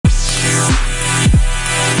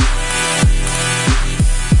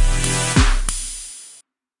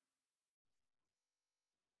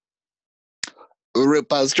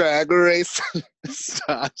RuPaul's Drag Race.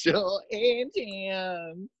 Start your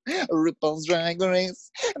engine. RuPaul's Drag Race.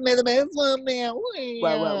 May the best one man win.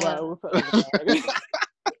 Wow. Hey,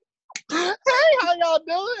 how y'all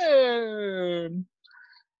doing?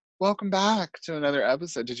 Welcome back to another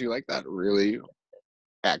episode. Did you like that really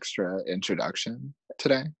extra introduction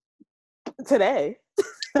today?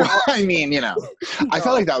 Well, I mean, you know, I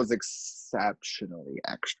felt like that was exceptionally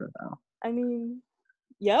extra, though. I mean,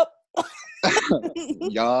 yep.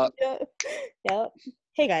 Yup. Yep.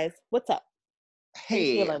 Hey guys, what's up?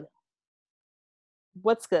 Hey,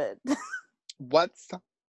 What's good? what's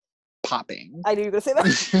popping? I knew you were gonna say that.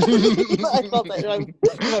 I felt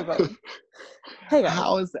that. Hey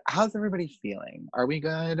guys. How's everybody feeling? Are we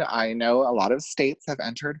good? I know a lot of states have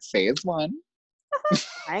entered phase 1.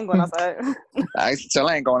 I ain't going outside. I still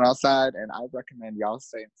ain't going outside, and I recommend y'all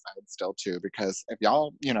stay inside still too, because if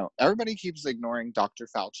y'all, you know, everybody keeps ignoring Dr.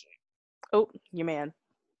 Fauci. Oh, your man.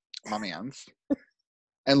 My man's.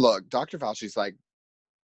 And look, Dr. Fauci's like,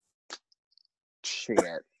 shit.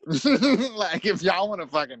 Like, if y'all want to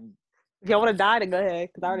fucking... If y'all want to die, then go ahead,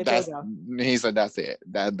 because I already told y'all. He said, that's it.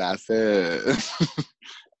 That's it.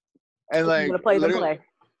 And like, you want to play, then play.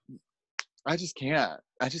 I just can't.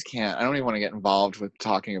 I don't even want to get involved with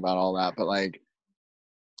talking about all that, but like,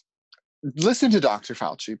 listen to Dr.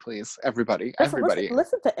 Fauci, please. Everybody.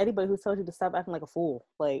 Listen to anybody who tells you to stop acting like a fool.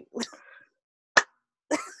 Like,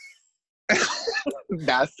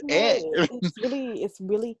 that's it. It's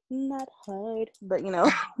really not hard, but you know,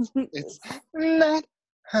 it's not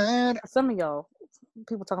hard. Some of y'all,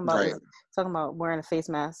 people talking about wearing a face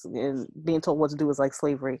mask and being told what to do is like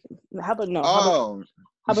slavery. How about no? Oh.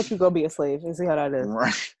 How about you go be a slave and see how that is?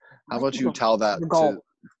 Right. How about you tell that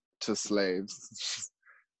to slaves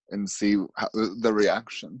and see the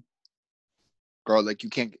reaction? Girl, like you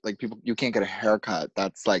can't get a haircut.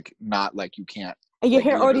 That's like not like you can't. And your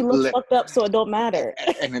hair already looks fucked up, so it don't matter.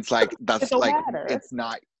 And it's like that's like matter. it's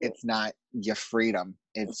not your freedom.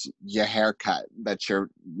 It's your haircut that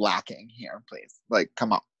you're lacking here, please. Like,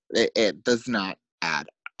 come on. It does not add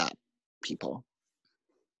up, people.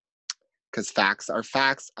 Because facts are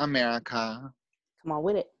facts, America. Come on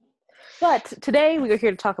with it. But today we are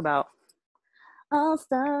here to talk about All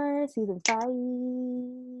Stars Season 5.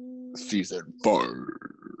 Season 5.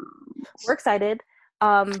 We're excited.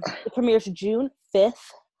 It premieres June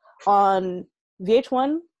 5th on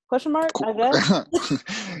VH1, ? I guess.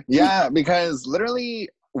 Yeah, because literally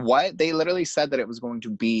they literally said that it was going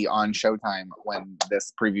to be on Showtime when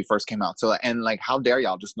this preview first came out. So, and like, how dare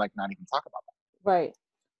y'all just like not even talk about that? Right.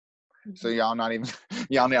 So y'all not even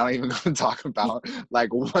going to talk about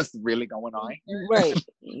like what's really going on here? Right.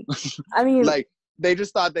 I mean, like, they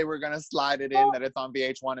just thought they were going to slide it in that it's on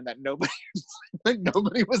VH1 and that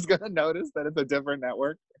nobody was going to notice that it's a different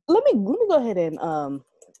network. Let me go ahead and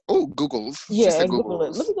Googles. Yeah, Google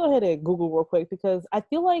it. Let me go ahead and Google real quick, because I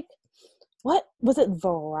feel like, what was it,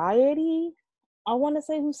 Variety? I want to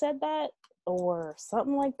say who said that or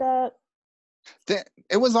something like that.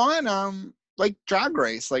 It was on like Drag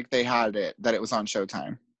Race, like they had it that it was on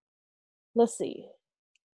Showtime. Let's see.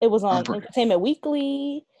 It was on Entertainment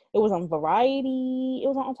Weekly. It was on Variety. It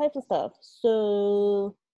was on all types of stuff.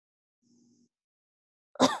 So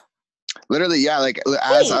literally, yeah, like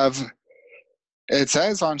as of it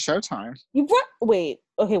says on Showtime. Wait.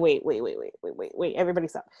 Okay, wait. Everybody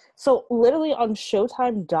stop. So literally on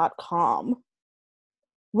Showtime.com.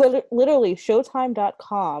 Literally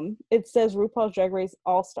Showtime.com. It says RuPaul's Drag Race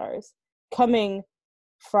All Stars coming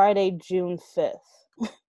Friday, June 5th.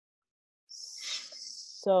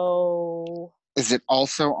 So is it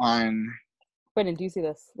also on? Brendan, do you see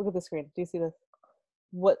this? Look at the screen. Do you see this?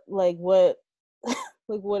 What? I'm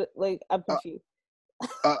confused.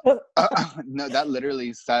 No, that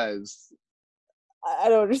literally says. I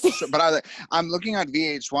don't understand. So, but I'm looking at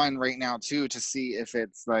VH1 right now too to see if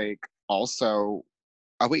it's like also.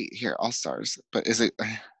 Oh wait, here, All Stars. But is it?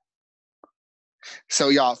 So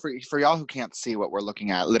y'all, for y'all who can't see what we're looking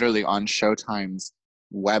at, literally on Showtime's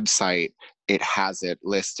website, it has it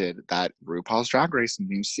listed that RuPaul's Drag Race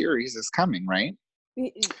new series is coming, right?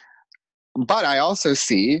 But I also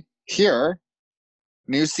see here,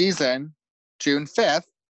 new season, June 5th,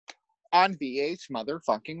 on VH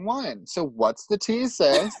motherfucking 1. So what's the tea,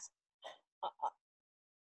 sis?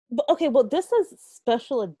 But okay, well, this is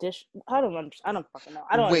special edition. I don't fucking know.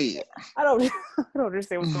 I don't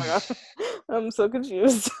understand what's going on. I'm so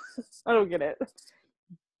confused. I don't get it.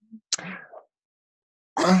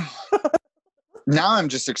 Now I'm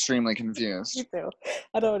just extremely confused. Me too.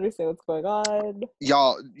 I don't understand what's going on.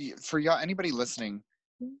 Y'all, for y'all, anybody listening,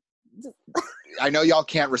 I know y'all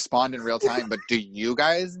can't respond in real time, but do you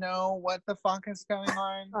guys know what the fuck is going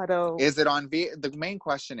on? I don't. Is it on the main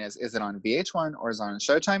question is it on VH1 or is it on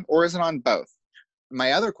Showtime or is it on both?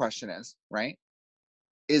 My other question is, right?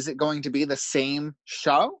 Is it going to be the same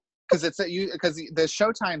show? Because because the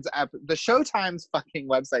Showtime's fucking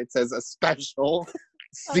website says a special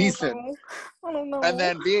season. I don't know. And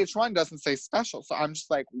then VH1 doesn't say special. So I'm just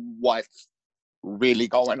like, what's really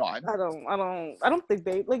going on? I don't think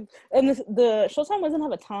they like, and the Showtime doesn't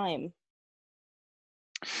have a time.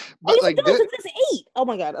 But oh, like it does, it's 8. Oh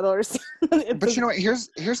my god, I don't understand. But you know what?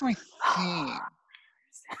 Here's my thing.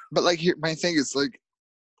 But like, my thing is like,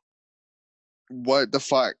 what the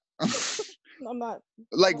fuck? I'm not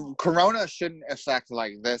like, Corona shouldn't affect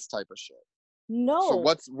like this type of shit. No. So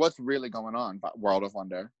what's really going on? World of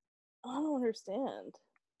Wonder. I don't understand.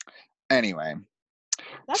 Anyway.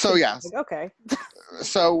 That's so yes. Okay.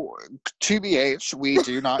 So TBH, we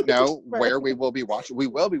do not know right. where we will be watching. We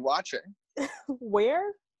will be watching.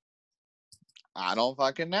 Where? I don't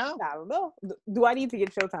fucking know. I don't know. Do I need to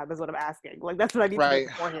get Showtime is what I'm asking. Like, that's what I need to do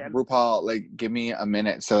beforehand. RuPaul, like, give me a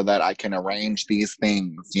minute so that I can arrange these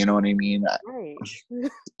things. You know what I mean? Right.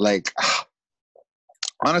 Like,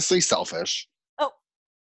 honestly, selfish. Oh.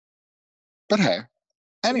 But hey.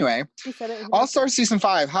 Anyway, All Stars Season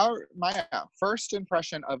 5. How, Maya, first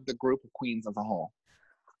impression of the group of queens as a whole?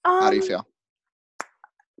 How do you feel?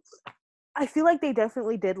 I feel like they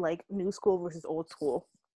definitely did, like, new school versus old school.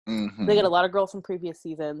 Mm-hmm. They get a lot of girls from previous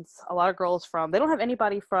seasons. A lot of girls from... They don't have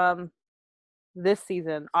anybody from this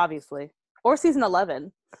season, obviously. Or season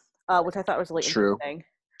 11, which I thought was really interesting.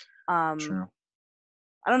 True.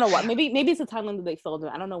 I don't know what. Maybe it's the timeline that they filmed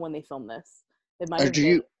it. I don't know when they filmed this. It might have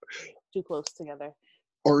been too close together.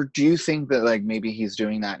 Or do you think that, like, maybe he's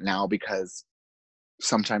doing that now because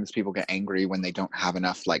sometimes people get angry when they don't have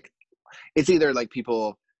enough, like... It's either, like,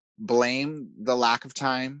 people... blame the lack of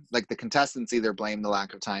time, like the contestants either blame the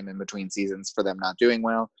lack of time in between seasons for them not doing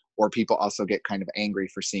well, or people also get kind of angry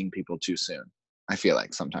for seeing people too soon. I feel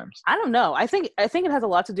like sometimes. I don't know. I think it has a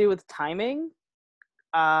lot to do with timing.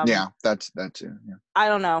 Yeah, that too. Yeah. I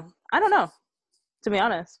don't know, to be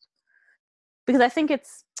honest, because I think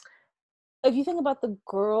it's, if you think about the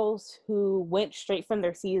girls who went straight from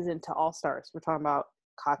their season to All Stars, we're talking about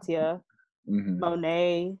Katya,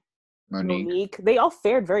 Monet, Monique, they all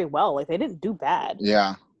fared very well. Like, they didn't do bad.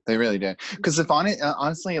 Yeah, they really did. Because if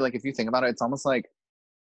honestly, like, if you think about it, it's almost like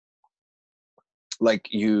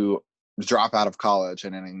you drop out of college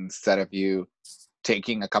and then instead of you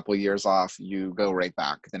taking a couple of years off, you go right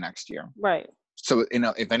back the next year. Right. So,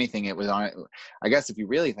 if anything, it was on it. I guess if you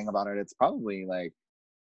really think about it, it's probably like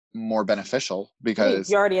more beneficial because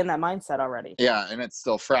you're already in that mindset already. Yeah, and it's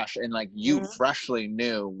still fresh, and like you freshly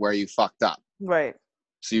knew where you fucked up. Right.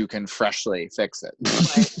 So you can freshly fix it.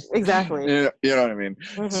 Right. Exactly. You know what I mean?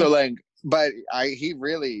 So like, but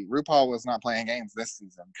RuPaul was not playing games this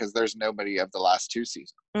season because there's nobody of the last 2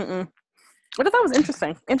 seasons. What I thought was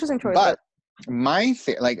interesting choice. But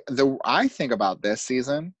I think about this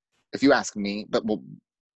season, if you ask me, but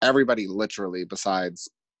everybody literally besides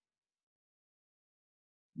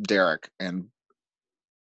Derek and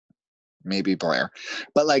maybe Blair,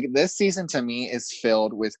 but like this season to me is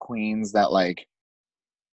filled with queens that like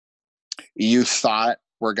you thought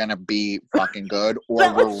were gonna be fucking good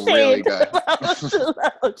or were really good.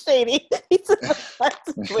 That was shady. He said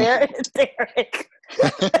Blair and Derek.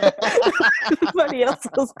 Everybody else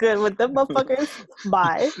was good with them motherfuckers.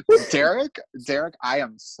 Bye. Derek, I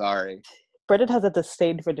am sorry. Brendan has a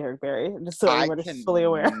disdain for Derek Barry, just so everyone is fully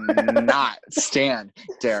aware. Not stand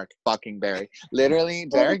Derek fucking Barry. Literally,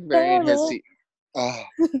 Derek Barry and his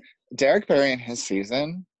Derek Barry and his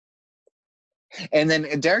season. And then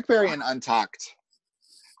Derek Barry and Untucked.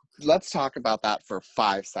 Let's talk about that for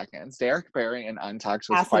 5 seconds. Derek Barry and Untucked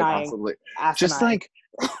was quite possibly just like,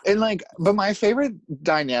 and like, but my favorite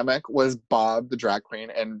dynamic was Bob the drag queen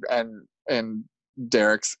and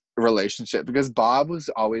Derek's relationship, because Bob was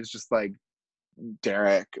always just like,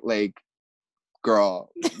 Derek, like,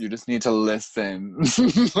 girl, you just need to listen.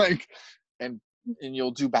 Like, and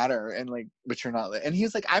you'll do better, and like, but you're not. And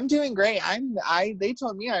he's like, I'm doing great. They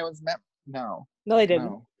told me I was no, they didn't.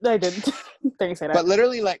 No, they didn't. They say that. But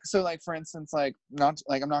literally, like, so like, for instance, like, not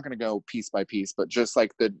like, I'm not going to go piece by piece, but just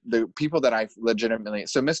like the people that I've legitimately,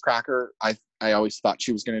 so Miss Cracker, I always thought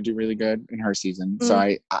she was going to do really good in her season.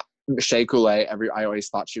 So Shea Coulee, I always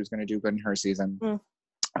thought she was going to do good in her season.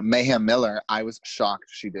 Mayhem Miller, I was shocked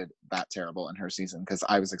she did that terrible in her season because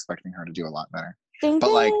I was expecting her to do a lot better. Ding,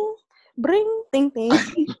 but like, Bring, ding, ding,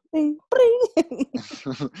 ding, bring.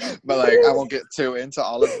 But like, I won't get too into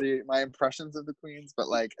all of my impressions of the queens. But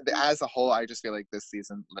like, as a whole, I just feel like this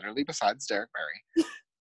season, literally, besides Derek Barry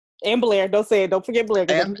and Blair, don't say it. Don't forget Blair.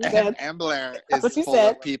 And Blair is full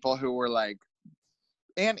of people who were like,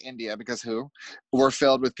 and India, because were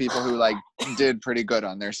filled with people who like did pretty good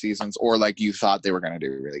on their seasons, or like you thought they were going to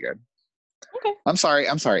do really good. Okay. I'm sorry,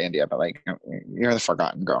 India, but like you're the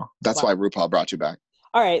forgotten girl. That's why RuPaul brought you back.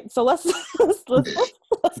 All right, so let's go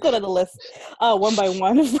to the list one by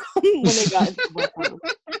one from when they got into the workroom.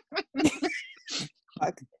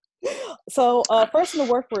 So first in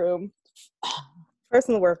the workroom.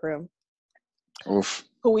 Oof.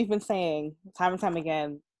 Who we've been saying time and time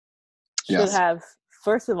again should have,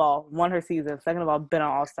 first of all, won her season. Second of all, been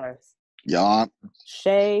on All Stars. Yeah.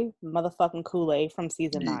 Shea motherfucking Coulee from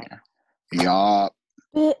season 9. Yeah.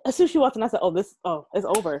 As soon as she walked in, I said, it's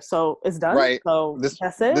over. So it's done? Right. So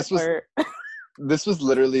that's it? This was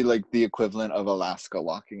literally like the equivalent of Alaska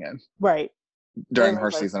walking in. Right. During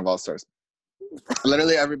her season of All Stars.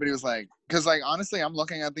 Literally everybody was like, because like honestly, I'm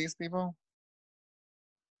looking at these people.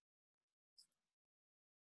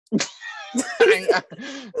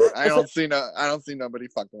 I don't see nobody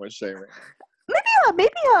fucking with Shea right now.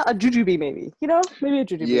 Maybe a Jujubee, maybe. You know? Maybe a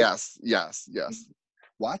Jujubee. Yes.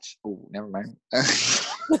 Watch. Oh, never mind.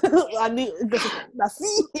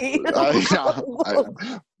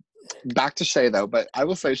 Back to Shea though, but I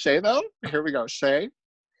will say Shea though. Here we go. Shea.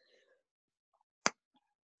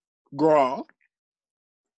 Girl.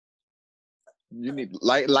 You need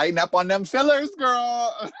lighten up on them fillers,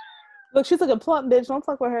 girl. Look, she's looking plump, bitch. Don't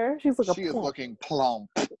fuck with her. She is looking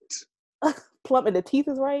plump. Plump, and the teeth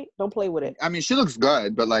is right. Don't play with it. I mean, she looks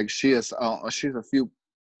good, but like she's a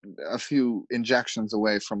few injections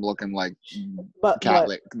away from looking like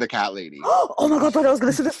the cat lady. Oh my god, I was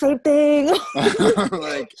gonna say the same thing.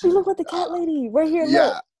 Like, she looked like the cat lady right here. Yeah,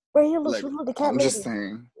 look. Right here, look, like, she looked like the cat lady. I'm just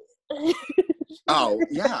saying. Oh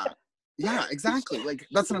yeah, exactly. Like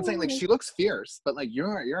that's what I'm saying. Like she looks fierce, but like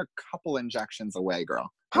you're a couple injections away,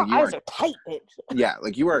 girl. Her eyes are tight, bitch. Yeah,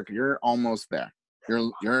 like you're almost there.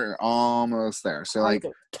 You're almost there. So like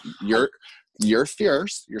you're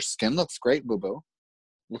fierce. Your skin looks great, boo boo.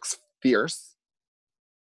 Looks fierce.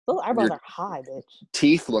 Those eyebrows are high, bitch.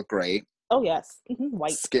 Teeth look great. Oh yes,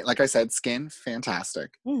 white skin. Like I said, skin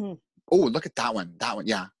fantastic. Mm-hmm. Oh, look at that one. That one,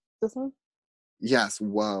 yeah. This one. Yes.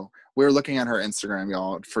 Whoa. We were looking at her Instagram,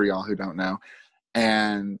 y'all. For y'all who don't know,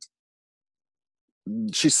 and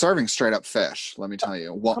she's serving straight up fish. Let me tell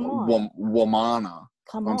you, womana.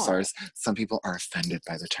 I'm sorry. Some people are offended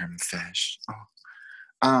by the term fish.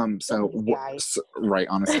 Oh. Right,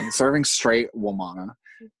 honestly, serving straight womana,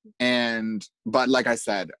 but like I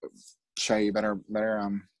said, Shea, you better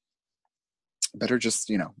just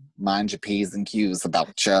mind your P's and Q's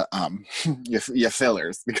about your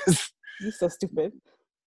fillers, because you're so stupid.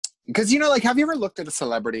 Because like, have you ever looked at a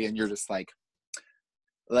celebrity and you're just like,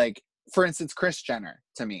 for instance, Kris Jenner,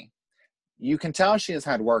 to me, you can tell she has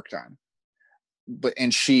had work done,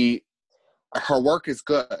 her work is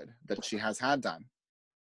good that she has had done,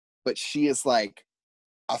 but she is like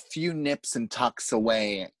a few nips and tucks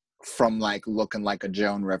away from like looking like a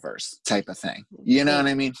Joan Rivers type of thing. You know what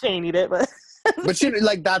I mean? She ain't need it, but but she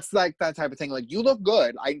like that's like that type of thing. Like, you look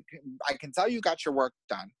good. I can tell you got your work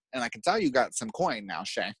done, and I can tell you got some coin now,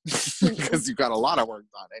 Shea, because you got a lot of work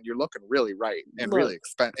done, and you're looking really right and really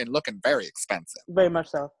and looking very expensive. Very much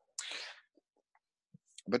so.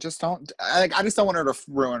 But just don't. I just don't want her to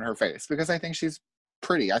ruin her face, because I think she's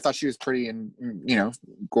pretty. I thought she was pretty and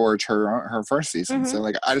gorge her first season. Mm-hmm. So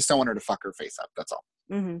like, I just don't want her to fuck her face up. That's all.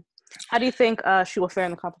 Mm-hmm. How do you think she will fare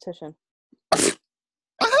in the competition?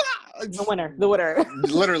 The winner.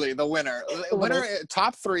 Literally the winner. Winner,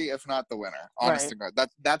 top 3, if not the winner. Honest to God,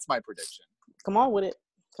 that's my prediction. Come on with it.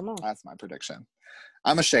 Come on. That's my prediction.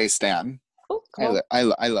 I'm a Shea stan. Oh, I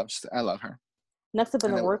love her. Next up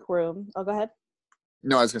in the workroom. Oh, go ahead.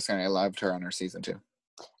 No, I was gonna say I loved her on her season 2.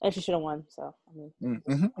 And she should have won. So I mean,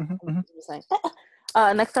 I'm just saying.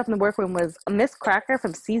 Next up in the workroom was Miss Cracker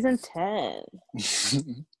from season 10.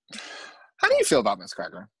 How do you feel about Miss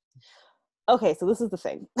Cracker? Okay, so this is the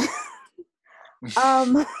thing.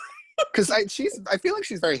 Because I feel like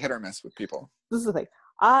she's very hit or miss with people. This is the thing.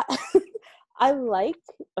 I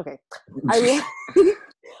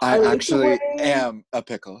actually am a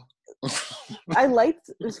pickle. I liked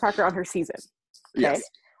Miss Cracker on her season. Okay? Yes.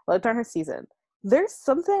 I liked her on her season. There's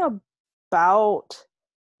something about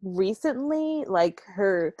recently, like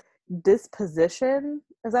her disposition,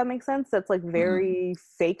 does that make sense? That's like very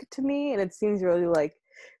fake to me, and it seems really like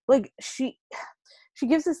she she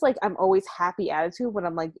gives this like I'm always happy attitude when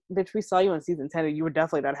I'm like, bitch, we saw you in season 10 and you were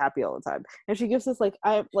definitely not happy all the time. And she gives this like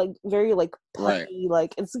I like very like puppy,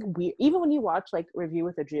 like it's like weird. Even when you watch like Review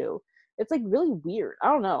with a Jew, it's like really weird. I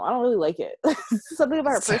don't know. I don't really like it. Something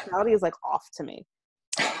about her personality is like off to me.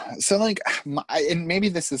 So like, and maybe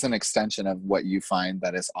this is an extension of what you find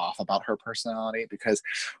that is off about her personality, because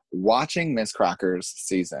watching Miss Cracker's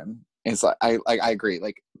season is like, I agree.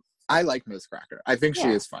 Like, I like Miss Cracker. I think she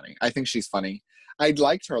is funny. I think she's funny. I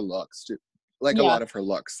liked her looks too. Like a lot of her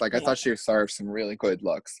looks. Like I thought she served some really good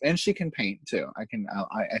looks, and she can paint too. I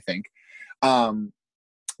think.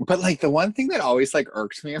 But like the one thing that always like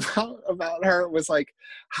irked me about her was like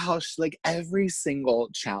how she, like every single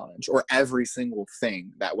challenge or every single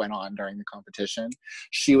thing that went on during the competition,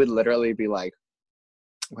 she would literally be like,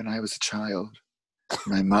 when I was a child,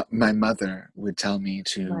 my mother would tell me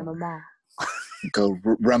to go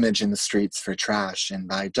rummage in the streets for trash, and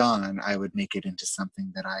by dawn I would make it into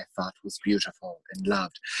something that I thought was beautiful and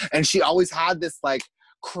loved. And she always had this like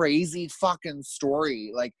crazy fucking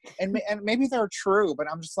story, like, and maybe they're true, but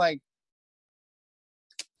I'm just like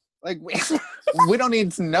we don't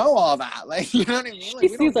need to know all that, like, you know what I mean? Like,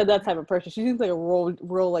 she seems like that type of person. She seems like a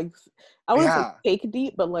real like, I wouldn't say fake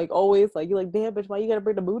deep, but like always like you're like, damn bitch, why you gotta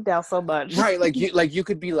bring the mood down so much? Right, like you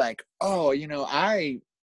could be like, oh, you know, I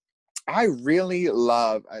really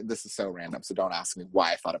love, this is so random, so don't ask me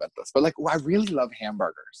why I thought about this, but like, I really love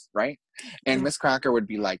hamburgers, right? And Miss Cracker would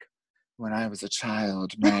be like, when I was a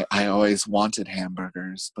child, I always wanted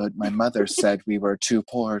hamburgers, but my mother said we were too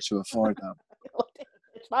poor to afford them.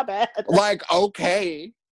 It's my bad. Like,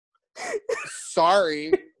 okay.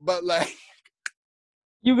 Sorry, but like,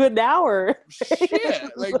 you good now or shit?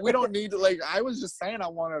 Like, we don't need to, like, I was just saying I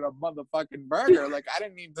wanted a motherfucking burger. Like,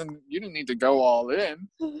 you didn't need to go all in.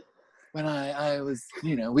 When I was,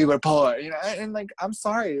 you know, we were poor, you know, and like, I'm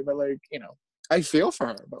sorry, but like, you know, I feel for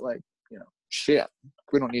her, but like, you know, shit.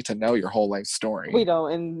 We don't need to know your whole life story. We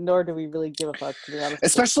don't, and nor do we really give a fuck, to be honest.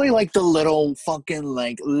 Especially like the little fucking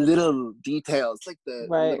like little details, like the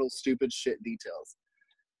little stupid shit details.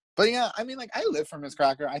 But yeah, I mean, like, I live for Miss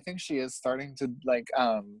Cracker. I think she is starting to like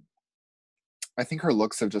I think her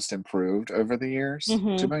looks have just improved over the years,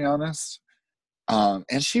 to be honest. And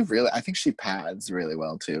I think she pads really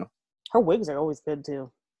well too. Her wigs are always good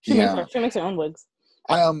too. She makes her own wigs.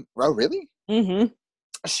 Oh really?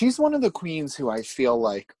 She's one of the queens who I feel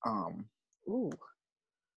like, ooh.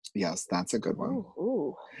 Yes, that's a good one.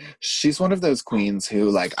 Ooh. She's one of those queens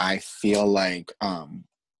who, like, I feel like, what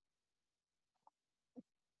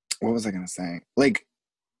was I gonna say? Like,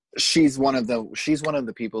 she's one of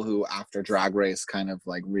the people who, after Drag Race, kind of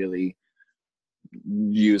like really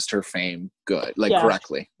used her fame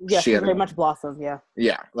correctly. Yeah, she very much blossomed.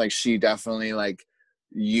 Yeah, like she definitely like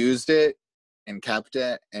used it and kept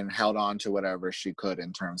it and held on to whatever she could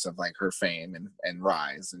in terms of like her fame and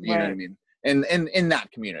rise, and you know what I mean, and in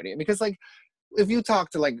that community. Because like, if you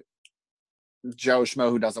talk to like Joe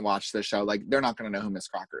Schmo who doesn't watch this show, like, they're not going to know who Miss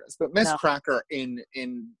Cracker is, but Miss Cracker in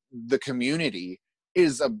the community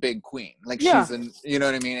is a big queen. Like, she's you know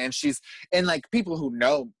what I mean, and like people who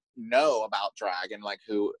know about drag and like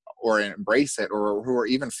who or embrace it or who are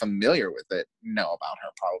even familiar with it know about her,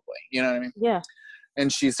 probably, you know what I mean? Yeah. And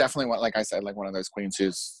she's definitely, like I said, like one of those queens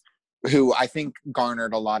who I think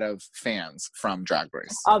garnered a lot of fans from Drag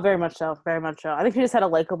Race. Oh, very much so. Very much so. I think she just had a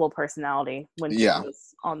likable personality when she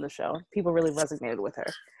was on the show. People really resonated with her.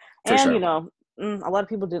 For sure. You know, a lot of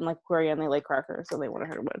people didn't like Aquaria and they like Cracker, so they wanted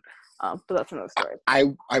her to win. But that's another story.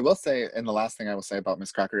 I will say, and the last thing I will say about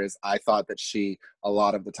Miss Cracker is I thought that she, a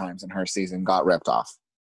lot of the times in her season, got ripped off.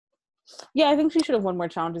 Yeah, I think she should have won more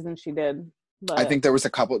challenges than she did. But I think there was a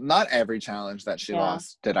couple, not every challenge that she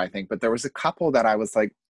lost did, I think, but there was a couple that I was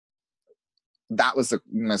like, that was a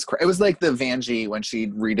Miss Cracker. It was like the Vanjie when she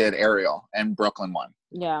redid Ariel and Brooklyn won.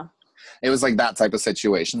 Yeah. It was like that type of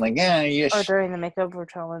situation. Like, or during the makeover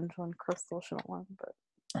challenge when Crystal shouldn't won, but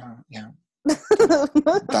yeah.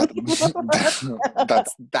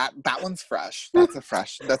 that one's fresh. That's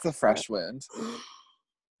a fresh wind.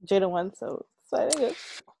 Jada won, so excited.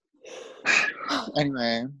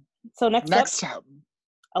 Anyway. So next up,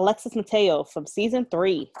 Alexis Mateo from season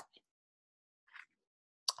 3.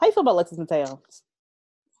 How you feel about Alexis Mateo?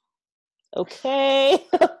 Okay.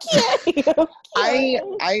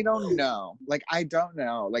 I don't know. Like, I don't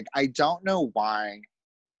know. Like, I don't know why.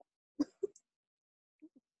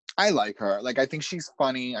 I like her. Like, I think she's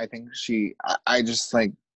funny. I think I just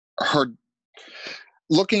like her.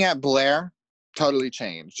 Looking at Blair, totally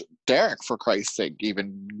changed. Derek, for Christ's sake,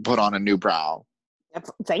 even put on a new brow.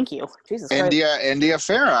 Thank you. Jesus Christ. India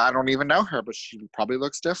Farah, I don't even know her, but she probably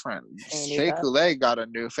looks different. Shea Coulee got a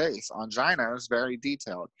new face. Ongina is very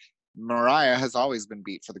detailed. Mariah has always been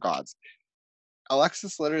beat for the gods.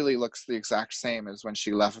 Alexis literally looks the exact same as when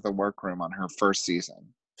she left the workroom on her first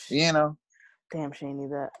season. You know? Damn, she knew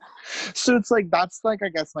that. So it's like, that's like, I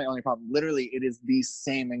guess my only problem. Literally, it is the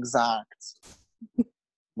same exact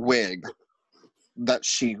wig that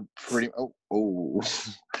she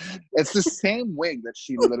it's the same wig that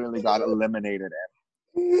she literally got eliminated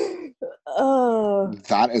in.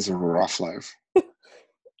 That is a rough life.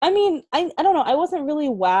 I mean, I don't know. I wasn't really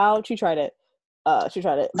wowed. She tried it.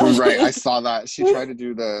 Right, I saw that. She tried to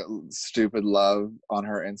do the stupid love on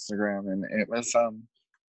her Instagram, and it was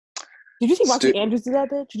Did you see Roxy Andrews do that,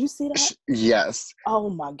 bitch? Did you see that? Yes. Oh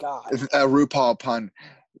my god. A RuPaul pun.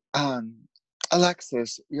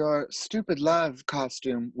 Alexis, your stupid love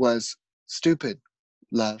costume was stupid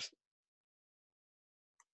love.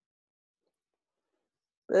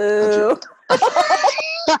 Boo.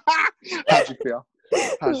 How'd you feel?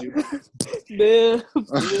 How'd you feel?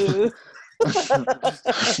 Boo.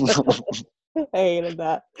 I hated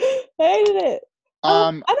that. I hated it.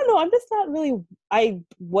 I don't know. I'm just not really. I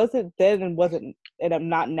wasn't then and I'm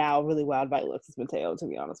not now really wowed by Alexis Mateo, to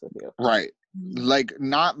be honest with you. Right. Like,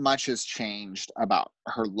 not much has changed about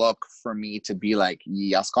her look for me to be like,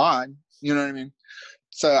 yes, God. You know what I mean?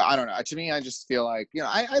 So, I don't know. To me, I just feel like, you know,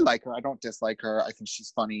 I like her. I don't dislike her. I think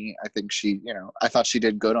she's funny. I think she, you know, I thought she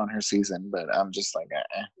did good on her season, but I'm just like,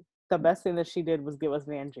 The best thing that she did was give us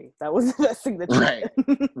Vanjie. That was the best thing that she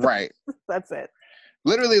did. Right. That's it.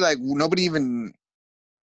 Literally, like,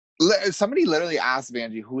 somebody literally asked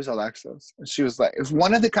Vanjie, who's Alexis? And she was like, it was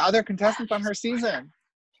one of the other contestants on her season.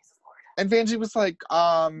 And Vanjie was like,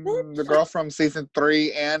 the girl from season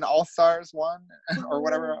 3 and All Stars 1 or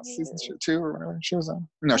whatever else, season 2 or whatever she was on.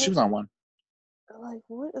 No, she was on 1. Like,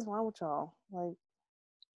 what is wrong with y'all? Like,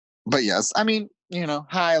 but yes, I mean, you know,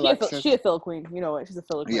 hi Alexis. She a filler queen. You know what? She's a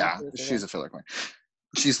filler queen. Yeah, she's a filler queen.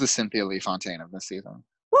 She's the Cynthia Lee Fontaine of this season.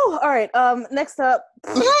 Woo! All right. Next up.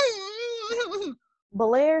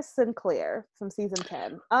 Blair Sinclair from season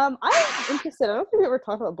 10. I'm interested. I don't think we ever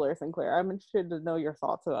talked about Blair Sinclair. I'm interested to know your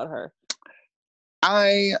thoughts about her.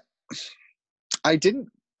 I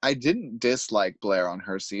didn't dislike Blair on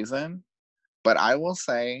her season, but I will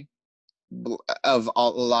say, of a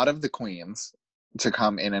lot of the queens to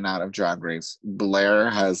come in and out of Drag Race, Blair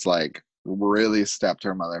has like really stepped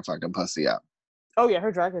her motherfucking pussy up. Oh yeah,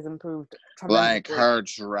 her drag has improved tremendously. Like, her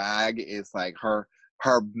drag is like her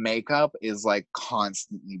makeup is like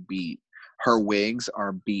constantly beat. Her wigs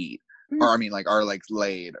are beat. Or I mean, like, are like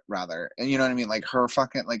laid rather. And you know what I mean? Like, her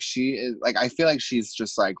fucking, like, she is like, I feel like she's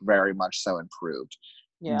just like very much so improved.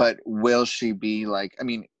 Yeah. But will she be like, I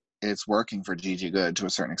mean, it's working for Gigi Good to a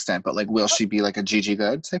certain extent, but like, will she be like a Gigi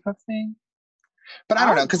Good type of thing? But I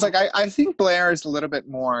don't know, because like I think Blair is a little bit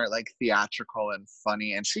more like theatrical and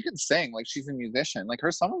funny, and she can sing. Like, she's a musician. Like,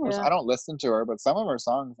 some of her, I don't listen to her, but some of her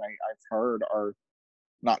songs I've heard are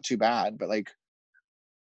not too bad. But like,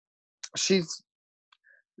 she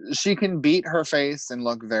can beat her face and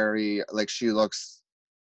look very like she looks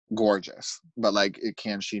gorgeous. But like,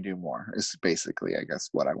 can she do more? Is basically, I guess,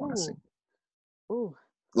 what I want to see. Ooh.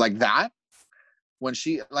 Like that, when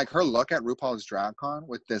she like her look at RuPaul's Drag Con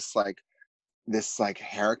with this like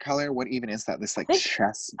hair color. What even is that? This like I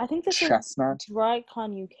think this chestnut. Is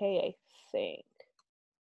DragCon UK, I think.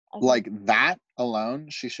 Like that alone,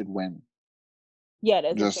 she should win. Yeah,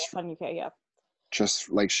 it is DragCon UK. Yeah. Just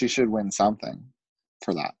like she should win something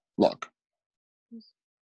for that look.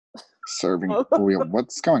 Serving.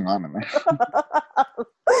 What's going on in there?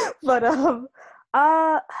 But okay.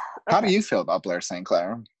 How do you feel about Blair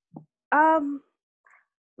Sinclair?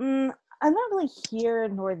 I'm not really here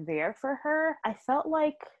nor there for her. I felt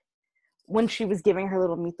like when she was giving her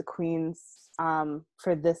little Meet the Queens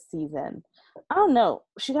for this season, I don't know.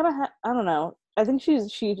 She kind of I don't know. I think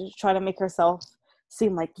she's trying to make herself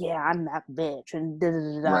seem like, yeah, I'm that bitch and da da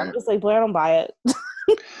da da. I'm just like, Blair, I don't buy it.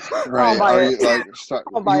 Right? Are you like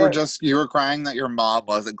you were crying that your mom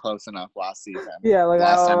wasn't close enough last season? Yeah, like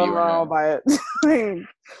last time you were I don't buy it.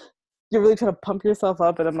 You're really trying to pump yourself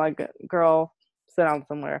up, and I'm like, girl, sit down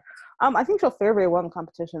somewhere. I think she'll fare very well in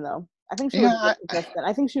competition, though. I think she was consistent.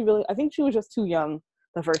 I think she was just too young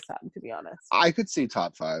the first time, to be honest. I could see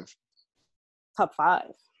top 5. Top 5?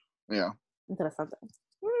 Yeah. Instead of something.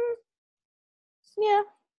 Yeah.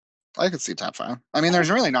 I could see top 5. I mean, there's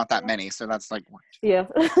really not that many, so that's like one. Yeah.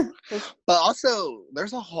 But also,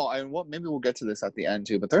 there's a whole, and maybe we'll get to this at the end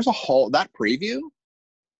too, but there's a whole, that preview,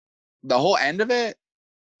 the whole end of it,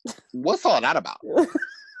 what's all that about?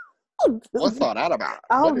 What's all that about?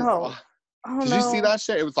 I don't know. Oh, Did you see that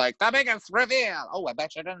shit? It was like, the biggest reveal. Oh, I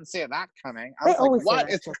bet you didn't see that coming. I was like,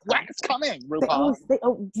 what's coming, RuPaul?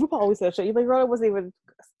 RuPaul always said shit. You're like, Rhoda wasn't even,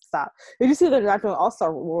 stop. Did you see they're not doing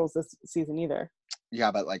All-Star Rules this season either? Yeah,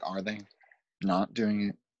 but like, are they not doing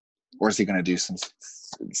it? Or is he going to do some,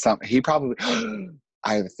 he probably,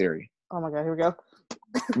 I have a theory. Oh my God, here we go.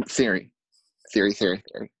 Theory.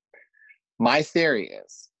 My theory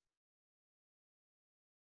is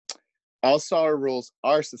All-Star Rules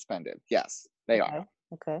are suspended. Yes, they are.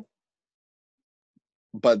 Okay.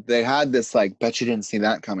 But they had this like, bet you didn't see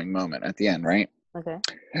that coming moment at the end, right? Okay.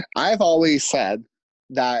 I've always said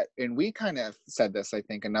that, and we kind of said this, I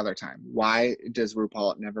think, another time. Why does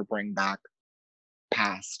RuPaul never bring back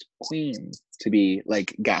past queens to be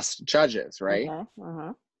like guest judges, right? Okay.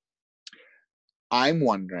 Uh-huh. I'm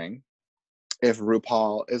wondering if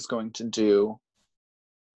RuPaul is going to do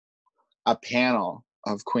a panel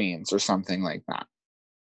of queens or something like that.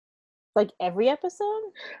 Like every episode?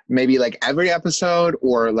 Maybe like every episode,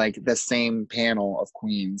 or like the same panel of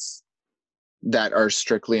queens that are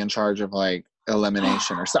strictly in charge of like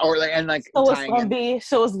elimination or so, or like, and like so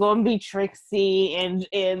it's gonna be Trixie and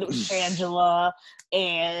Shangela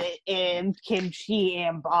and Kimchi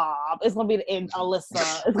and Bob. It's gonna be and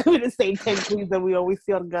Alyssa. It's gonna be the same 10 queens that we always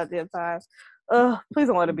see all the goddamn time. Please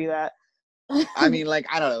don't let it be that. I mean, like,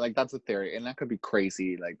 I don't know, like, that's a theory, and that could be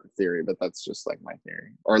crazy, like, theory, but that's just, like, my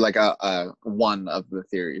theory. Or, like, a one of the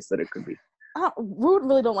theories that it could be. Rude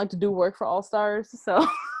really don't like to do work for All-Stars, so...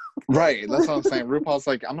 Right, that's what I'm saying. RuPaul's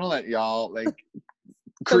like, I'm gonna let y'all, like,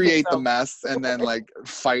 create the mess, and then, like,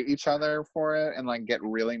 fight each other for it, and, like, get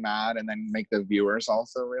really mad, and then make the viewers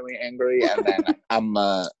also really angry, and then I'm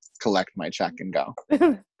collect my check and go.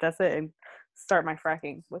 That's it, and start my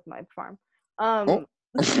fracking with my farm.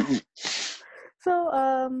 So,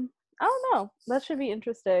 I don't know. That should be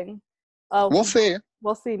interesting. We'll see.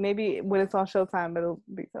 We'll see. Maybe when it's on Showtime, it'll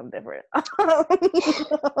be something different.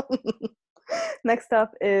 Next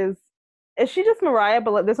up is she just Mariah?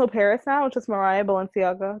 But there's no Paris now. It's just Mariah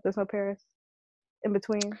Balenciaga. There's no Paris in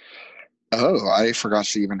between. Oh, I forgot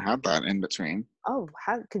she even had that in between. Oh,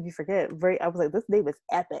 how could you forget? I was like, this name is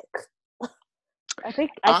epic. I think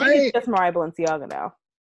it's just Mariah Balenciaga now.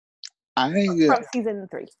 From season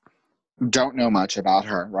 3. Don't know much about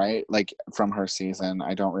her, right? Like, from her season,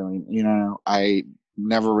 I don't really, I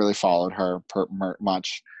never really followed her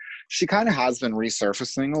much. She kind of has been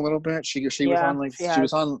resurfacing a little bit. She was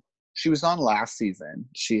on last season.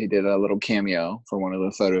 She did a little cameo for one of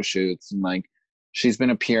the photo shoots, and like she's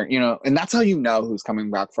been appearing, and that's how you know who's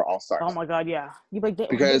coming back for All Stars. Oh my God, yeah. You like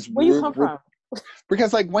because where you come from?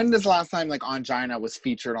 Because like, when does the last time like Ongina was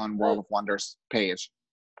featured on World of Wonders page?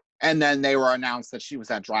 And then they were announced that she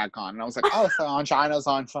was at DragCon. And I was like, oh, so Ongina's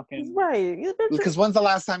on fucking... Right. Because when's the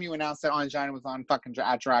last time you announced that Ongina was on fucking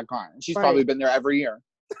at DragCon? And she's probably been there every year.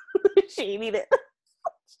 She need it.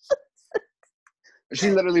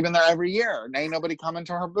 She's literally been there every year. And ain't nobody coming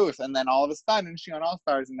to her booth. And then all of a sudden, she on All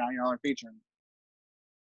Stars, and now you're on featuring.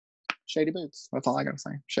 Shady boots. That's all I gotta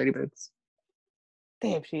say. Shady boots.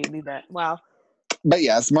 Damn, she need that. Wow. But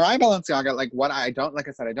yes, Mariah Balenciaga, like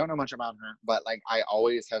I said, I don't know much about her, but like I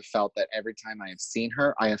always have felt that every time I have seen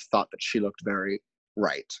her, I have thought that she looked very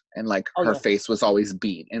right. And like her face was always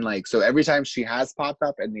beat. And like, so every time she has popped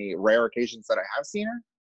up in the rare occasions that I have seen her,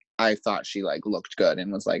 I thought she like looked good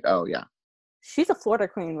and was like, oh yeah. She's a Florida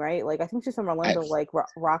queen, right? Like I think she's from Orlando, like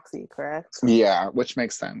Roxy, correct? Yeah, which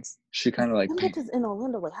makes sense. She kind of like bitches in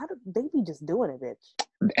Orlando, like how do they be just doing it, bitch?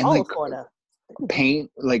 And all like, of Florida. Paint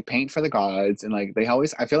for the gods, and like they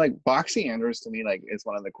always, I feel like Boxy Andrews to me like is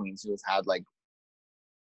one of the queens who has had like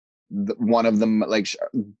one of them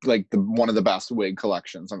one of the best wig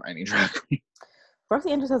collections of any drag queen.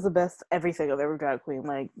 Boxy Andrews has the best everything of every drag queen.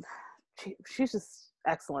 Like she's just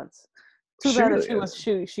excellent. Too bad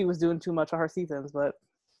that she was doing too much on her seasons, but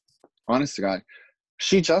honest to God,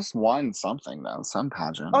 she just won something though, some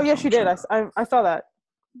pageant. Oh yeah, she did. I saw that.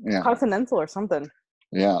 Yeah, Continental or something.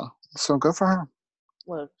 Yeah. So good for her.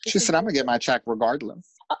 Look, she said, "I'm gonna get my check regardless."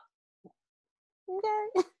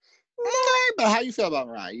 Okay. But how you feel about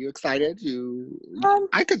Mariah? You excited?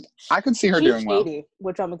 I could see her doing well. She's shady,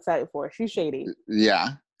 which I'm excited for. She's shady.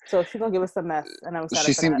 Yeah. So she's gonna give us a mess, and I'm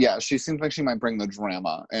excited for that. She seems like she might bring the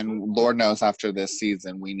drama, and Lord knows after this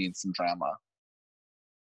season we need some drama.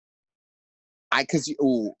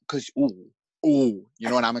 You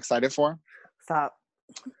know what I'm excited for? Stop.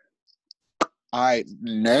 I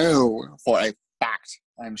know for a fact,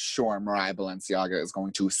 I'm sure Mariah Balenciaga is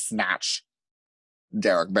going to snatch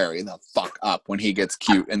Derek Barry the fuck up when he gets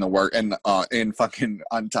cute in the work and in fucking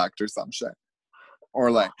Untucked or some shit. Or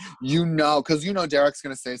like, because Derek's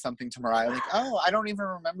going to say something to Mariah like, oh, I don't even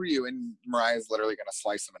remember you. And Mariah's literally going to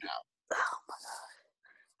slice him in half. Oh my God.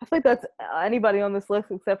 I think that's anybody on this list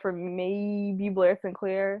except for maybe Blair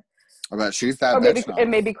Sinclair. I bet she's that or bitch maybe, and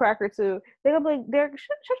maybe Cracker too. They're going to be like, Derek,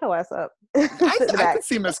 shut your ass up. I could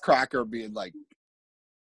see Miss Cracker being like,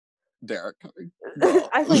 Derek.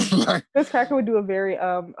 I think Miss Cracker would do a very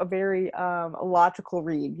logical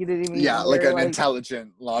read. You know what I mean? Yeah, like an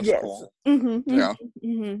intelligent, logical. Yes.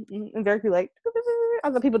 And Derek be like,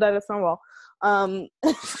 other people died at Stonewall. Oh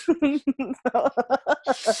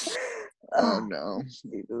no.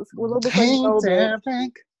 Jesus. Hey,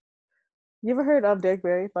 Derek. You ever heard of Derek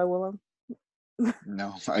Barry by Willem?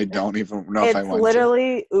 No, I don't even know if I want to. It's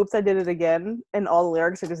literally, oops, I did it again, and all the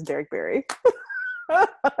lyrics are just Derek Barry.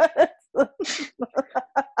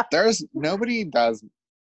 Nobody does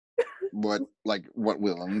what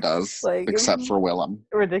Willem does, except for Willem.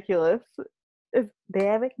 Ridiculous. It's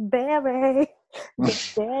Derek Barry.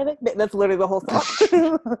 That's literally the whole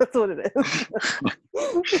song. That's what it is.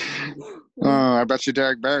 Oh, I bet you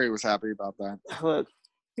Derek Barry was happy about that. Look,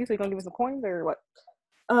 you think gonna give me some coins or what?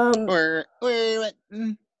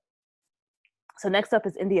 So next up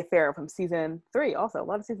is India Farrow from season 3. Also, a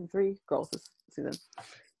lot of season 3 girls this season.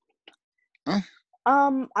 I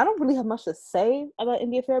don't really have much to say about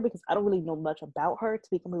India Farrow because I don't really know much about her, to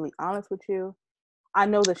be completely honest with you. I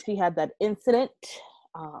know that she had that incident.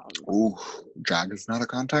 Drag is not a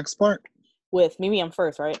contact sport. With Mimi M.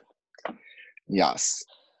 First, right? Yes.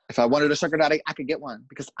 If I wanted a sugar daddy, I could get one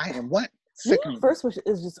because I am what? Mimi First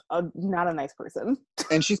is just not a nice person.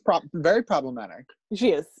 And she's very problematic.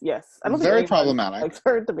 She is, yes. I don't think very problematic. Likes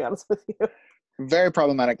her, to be honest with you. Very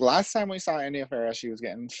problematic. Last time we saw India Farrow, she was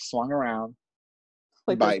getting swung around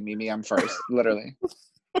by Mimi M. First, literally.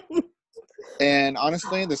 And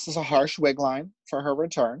honestly, this is a harsh wig line for her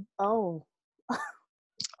return. Oh.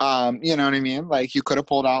 You know what I mean? Like you could have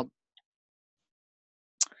pulled out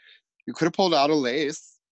a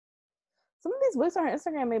lace. Some of these wigs on her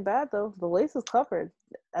Instagram ain't bad though. The lace is covered.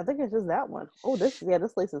 I think it's just that one. Oh, this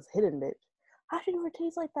lace is hidden, bitch. How she do her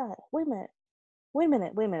teeth like that? Wait a minute.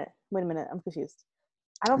 I'm confused.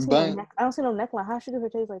 I don't see no neckline. How she do her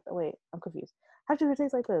teeth like that? Wait, I'm confused. How she do her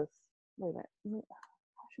teeth like this? Wait a minute.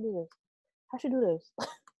 How she do this?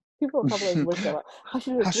 People are probably like, what's that? How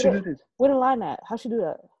she do this? Where the line at? How she do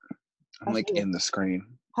that? I'm like in the screen.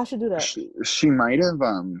 How she do that? She might have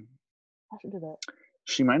How she do that?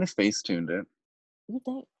 She might have face tuned it. You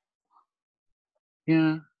think?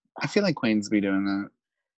 Yeah, I feel like Queens be doing that.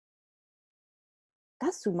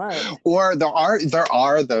 That's too much. Or there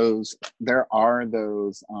are those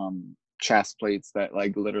chest plates that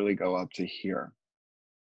like literally go up to here.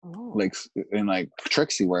 Oh. Like, and like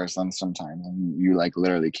Trixie wears them sometimes, and you like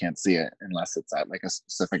literally can't see it unless it's at like a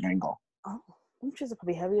specific angle. Oh, I'm sure it's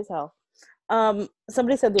probably heavy as hell.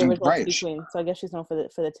 Somebody said the original titty queen, so I guess she's known for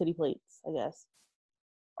the titty plates. I guess.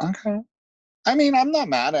 Okay. I mean, I'm not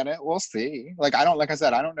mad at it. We'll see. Like I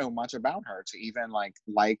said, I don't know much about her to even like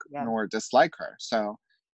nor dislike her. So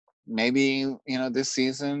maybe this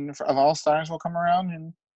season of All Stars will come around,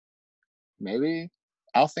 and maybe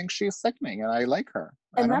I'll think she's sickening, and I like her.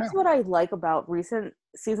 And that's what I like about recent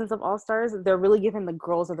seasons of All Stars. They're really giving the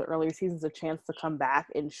girls of the earlier seasons a chance to come back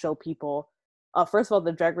and show people. First of all,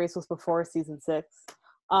 the Drag Race was before season 6.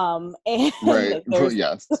 And right.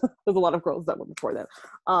 Yes. There's a lot of girls that were before that.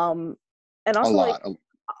 And also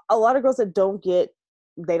a lot of girls that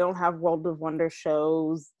they don't have World of Wonder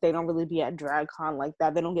shows. They don't really be at DragCon like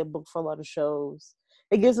that. They don't get booked for a lot of shows.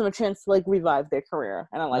 It gives them a chance to like revive their career.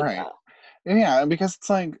 And I like that. Yeah, because it's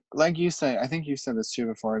like you say, I think you said this too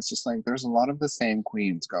before, it's just like there's a lot of the same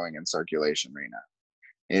queens going in circulation right now.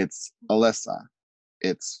 It's Alyssa.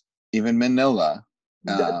 It's even Manila.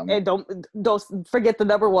 And don't forget the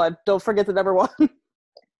number one. Don't forget the number one.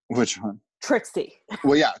 Which one? Trixie.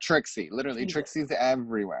 Well, yeah, Trixie. Literally, Trixie's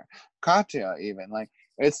everywhere. Katya, even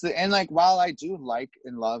and while I do like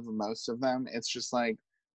and love most of them, it's just like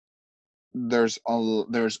there's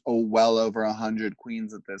well over 100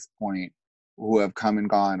 queens at this point who have come and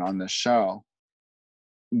gone on this show.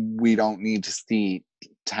 We don't need to see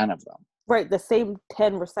 10 of them. Right, the same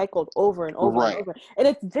 10 recycled over and over and over. And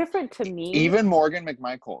it's different to me. Even Morgan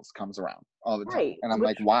McMichaels comes around all the time. And I'm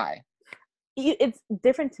like, why? It's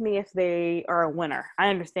different to me if they are a winner. I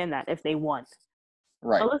understand that, if they won.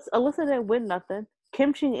 Right. Alyssa didn't win nothing.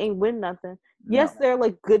 Kim Chi ain't win nothing. Yes, they're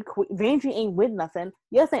like good queens. Vanjie ain't win nothing.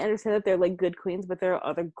 Yes, I understand that they're like good queens, but there are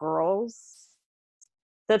other girls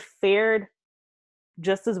that fared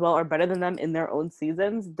just as well or better than them in their own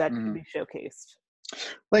seasons that can be showcased.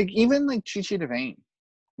 Like even like Chi Chi DeVayne.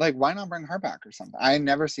 Like, why not bring her back or something? I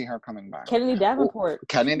never see her coming back. Kennedy Davenport.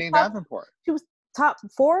 Davenport. She was top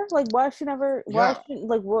 4. Like, why is she never? Why? Yeah.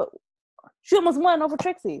 Like, what? She almost won over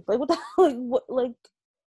Trixie. Like, what the? Like, what? Like,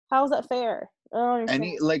 how is that fair?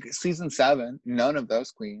 Any like season 7, none of those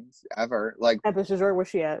queens ever. Like, Empress Joy, where's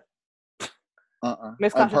she at?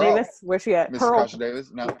 Miss Kasha Davis, where's she at? Miss Kasha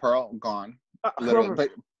Davis, no, Pearl gone. Literally, but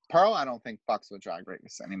Pearl, I don't think fucks with Drag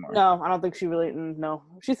Race anymore. No, I don't think she really. No,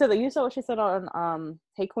 she said that. You saw what she said on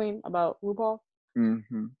Hey Queen about RuPaul.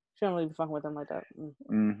 Mm-hmm. She don't really be fucking with them like that.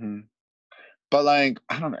 Mm-hmm. But like,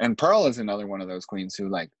 I don't know. And Pearl is another one of those queens who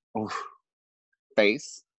like,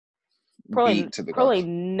 face. Pearl ain't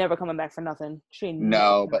never coming back for nothing. She ain't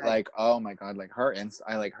but like, oh my god, like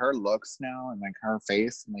I like her looks now and like her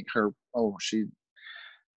face and like her. She's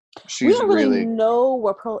we don't really know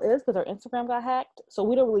where Pearl is because her Instagram got hacked, so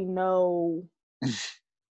we don't really know.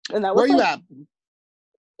 And that was where you at?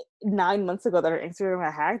 9 months ago that her Instagram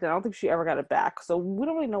got hacked, and I don't think she ever got it back. So we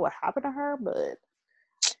don't really know what happened to her, but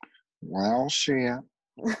well, shit.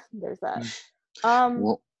 There's that.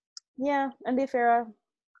 Yeah, India Farah.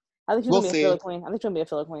 I think she's gonna be a filler queen. I think she's gonna be a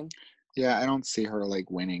filler queen. Yeah, I don't see her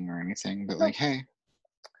like winning or anything, but like, hey.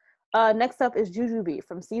 Next up is Jujubee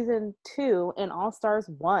from season 2 in All Stars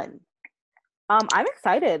 1. I'm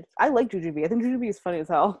excited. I like Jujubee. I think Jujubee is funny as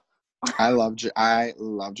hell. I love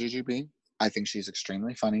Jujubee. I think she's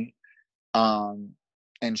extremely funny. And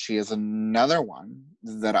she is another one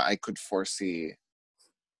that I could foresee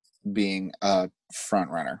being a front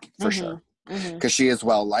runner for sure. Because she is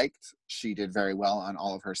well liked. She did very well on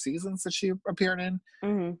all of her seasons that she appeared in.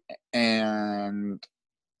 And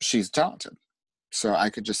she's talented. So I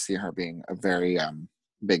could just see her being a very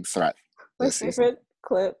big threat. My favorite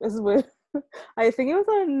clip is with, I think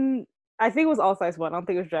it was All Stars 1. I don't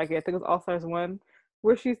think it was Drag Race. I think it was All Stars 1,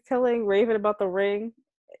 where she's telling Raven about the ring.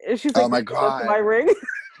 And she's like, oh my god, that's my ring.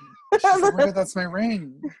 She's like, that's my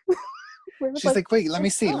ring. She's like, wait, let me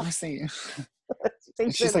see.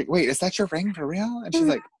 And she's like, wait, is that your ring for real? And she's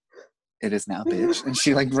like, it is now, bitch. And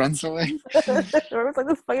she like runs away. It's like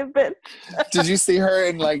this fucking bitch. Did you see her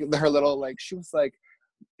in like her little like? She was like,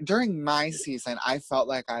 during my season, I felt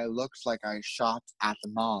like I looked like I shopped at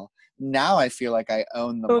the mall. Now I feel like I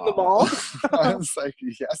own the mall. I was like,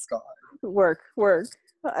 yes, God. Work.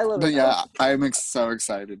 I love it. But yeah, I'm so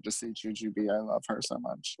excited to see Jujubee. I love her so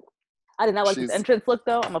much. I did not like this entrance look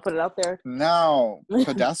though. I'm gonna put it out there. No,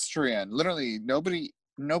 pedestrian. Literally, nobody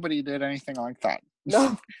did anything like that.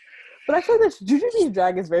 No. But I feel that Jujubee's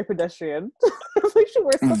drag is very pedestrian. Like she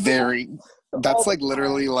wears very. That's like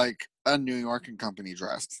literally like a New York and Company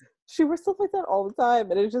dress. She wears stuff like that all the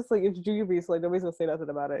time, and it's just like it's Jujubee, so like nobody's gonna say nothing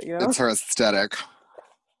about it. You know, it's her aesthetic.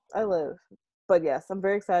 I live, but yes, I'm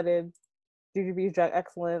very excited. Jujubee's drag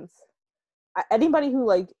excellence. Anybody who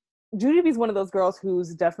like Jujubee's one of those girls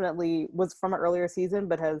who's definitely was from an earlier season,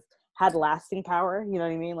 but has had lasting power. You know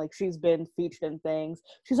what I mean? Like she's been featured in things.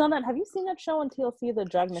 She's on that. Have you seen that show on TLC, the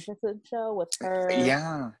Dragnificent show with her?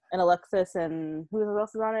 Yeah. And Alexis and who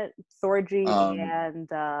else is on it? Thorgy and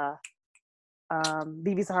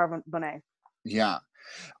BB Sahara Bonet. Yeah,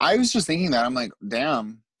 I was just thinking that I'm like,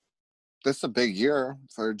 damn, this is a big year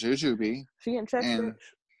for Jujubee. She getting checked.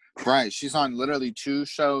 Right, she's on literally 2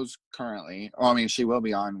 shows currently. Well, I mean, she will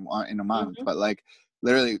be on in a month, but like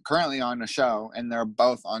literally currently on a show, and they're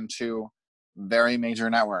both on 2 very major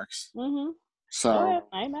networks. So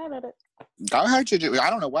I ain't mad at it. Go ahead, Jujubee. I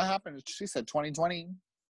don't know what happened. She said 2020.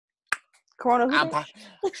 Corona.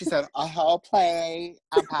 She said a whole play.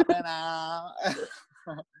 I'm popping out.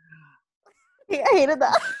 I hated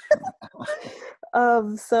that.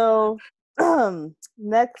 So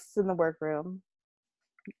next in the workroom.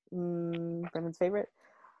 Brendan's favorite,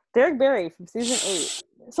 Derek Barry from season 8.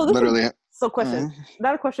 So this literally. Question,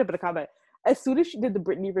 not a question, but a comment. As soon as she did the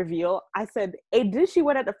Britney reveal, I said, "Hey, did she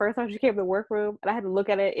wear that the first time she came to the workroom?" And I had to look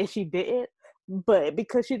at it, and she didn't. But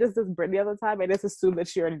because she does this Britney all the time, I just assumed that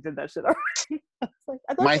she already did that shit already.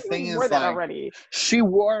 I thought my she thing is wore that like, already. She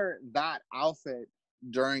wore that outfit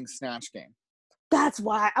during Snatch Game. That's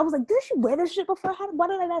why I was like, "Did she wear this shit before? Why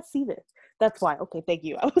did I not see this?" That's why. Okay, thank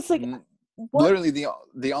you. I was like. What? Literally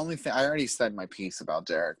the only thing I already said my piece about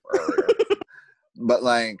Derek earlier, but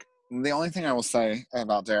like the only thing I will say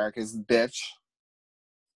about Derek is, bitch,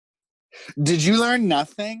 did you learn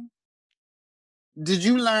nothing? Did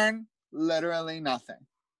you learn literally nothing?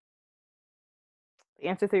 The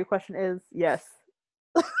answer to your question is yes.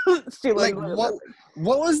 She like what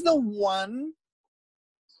was the one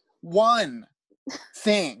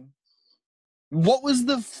thing? What was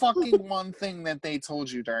the fucking one thing that they told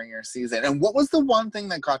you during your season? And what was the one thing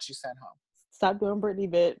that got you sent home? Stop doing Britney,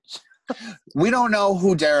 bitch. We don't know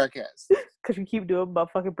who Derek is. Because you keep doing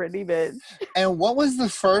about fucking Brittany, bitch. And what was the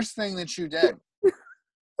first thing that you did?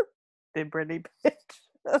 Did Brittany, bitch.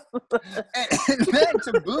 And then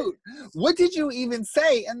to boot, what did you even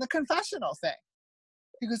say in the confessional thing?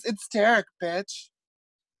 He goes, it's Derek, bitch.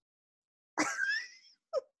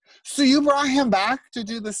 So you brought him back to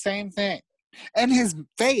do the same thing. And his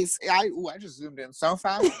face, I just zoomed in so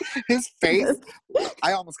fast. His face,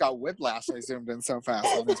 I almost got whiplash. I zoomed in so fast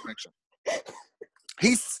on this picture.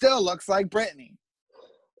 He still looks like Brittany.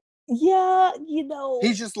 Yeah, you know.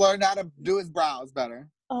 He just learned how to do his brows better.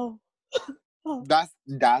 Oh.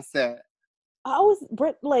 That's it. I always,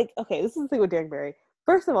 okay, this is the thing with Derek Barry.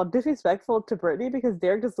 First of all, disrespectful to Brittany because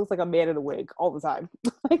Derek just looks like a man in a wig all the time.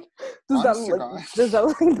 Like, does that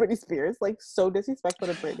look like Britney Spears? Like, so disrespectful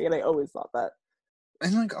to Brittany, and I always thought that.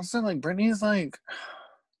 And like, also, like, Brittany's like,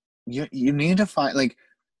 you need to find, like,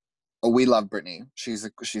 oh, we love Brittany. She's a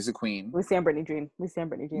queen. We stand Brittany Jean. We stand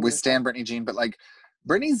Brittany Jean, but like,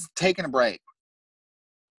 Brittany's taking a break.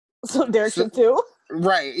 So Derek should too.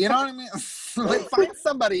 Right, you know what I mean? Like, find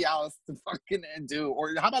somebody else to fucking do,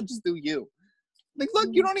 or how about just do you? Like, look,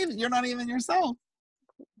 you're not even yourself.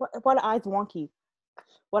 What eyes wonky?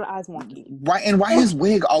 Right, and why his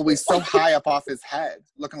wig always so high up off his head,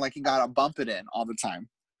 looking like he gotta bump it in all the time?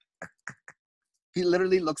 He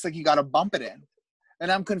literally looks like he gotta bump it in,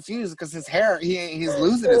 and I'm confused because his hair, he's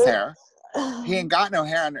losing his hair. He ain't got no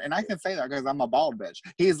hair under, and I can say that because I'm a bald bitch.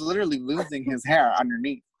 He is literally losing his hair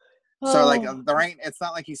underneath. So like, it's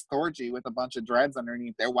not like he's Thorgy with a bunch of dreads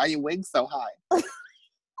underneath there. Why your wig so high?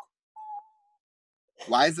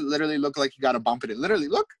 Why does it literally look like you got to bump it in? Literally,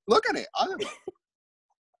 look at it.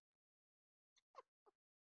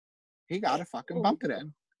 He got to fucking bump it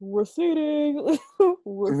in. Receding.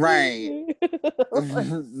 Right.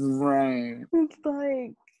 Right. It's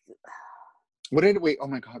like. Oh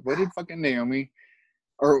my God, what did fucking Naomi,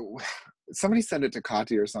 or somebody sent it to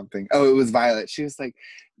Katya or something. Oh, it was Violet. She was like,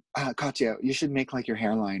 Katya, you should make like your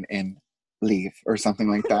hairline and leave or something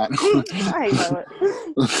like that. I know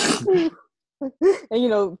it. And you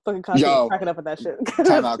know, fucking Katya cracking up with that shit.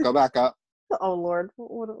 Time out. Go back up. Oh Lord.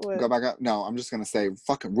 What? Go back up. No, I'm just gonna say,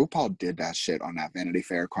 fucking RuPaul did that shit on that Vanity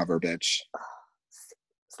Fair cover, bitch.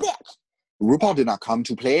 Snitch. RuPaul did not come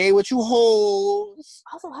to play with you hoes.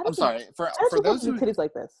 Also, I'm sorry. For those who titties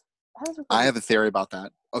like this. I have a theory about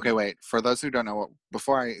that. Okay, wait. For those who don't know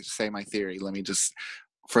before I say my theory,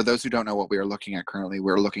 for those who don't know what we are looking at currently,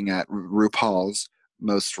 we're looking at RuPaul's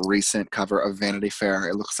most recent cover of Vanity Fair.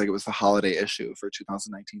 It looks like it was the holiday issue for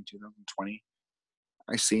 2019-2020.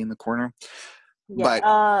 I see in the corner. Yeah,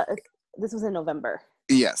 but this was in November.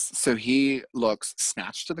 Yes, so he looks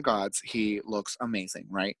snatched to the gods. He looks amazing,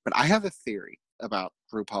 right? But I have a theory about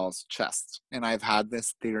RuPaul's chest, and I've had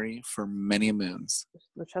this theory for many moons.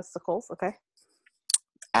 The chesticles, okay.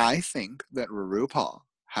 I think that RuPaul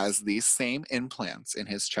has these same implants in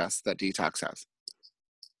his chest that Detox has.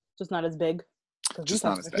 Just not as big. Just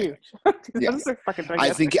not as big. Yeah.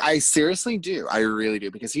 I seriously do. I really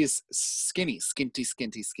do, because he is skinty.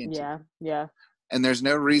 Yeah, yeah. And there's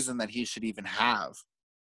no reason that he should even have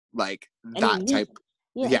like that type.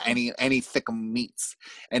 Yeah, any thick meats,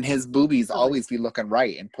 and his boobies always be looking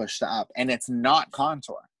right and pushed up, and it's not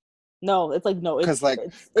contour. No, it's like because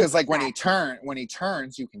when he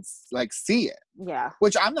turns, you can like see it. Yeah,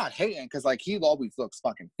 which I'm not hating, because like he always looks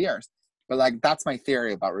fucking fierce, but like that's my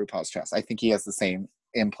theory about RuPaul's chest. I think he has the same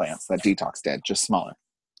implants that Detox did, just smaller.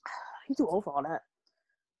 He's too old for all that.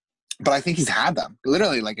 But I think he's had them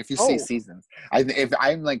literally. Like if you see seasons, if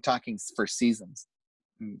I'm like talking for seasons.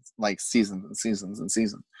 Like seasons and seasons and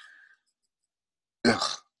seasons.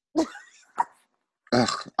 Ugh.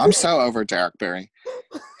 I'm so over Derek Barry.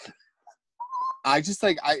 I just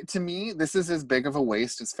to me, this is as big of a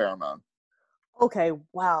waste as Pheromone. Okay,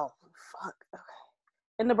 wow. Fuck. Okay.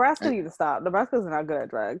 And Nebraska need to stop. Nebraska's not good at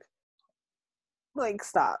drag. Like,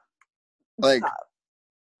 stop. Like, stop.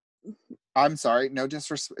 I'm sorry, no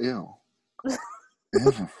disrespect. Ew.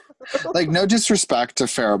 Like, no disrespect to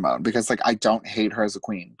Pheromone, because like I don't hate her as a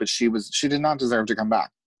queen, but she did not deserve to come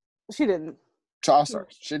back. She didn't. To All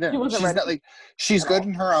Stars, she didn't. She's good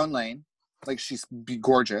in her own lane. Like, she's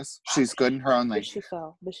gorgeous. She's good in her own lane. But she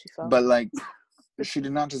fell. But like, she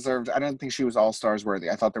did not deserve. I don't think she was All Stars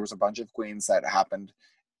worthy. I thought there was a bunch of queens that happened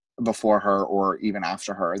before her or even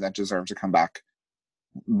after her that deserved to come back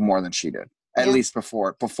more than she did. At least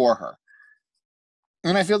before her.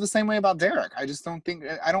 And I feel the same way about Derek. I just don't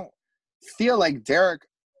feel like Derek,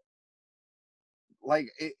 like,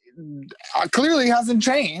 clearly hasn't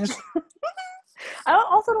changed. I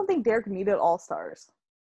also don't think Derek needed All Stars.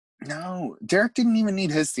 No, Derek didn't even need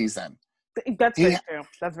his season. That's very true.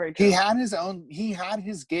 That's very true. He had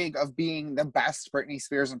his gig of being the best Britney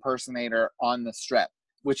Spears impersonator on the strip,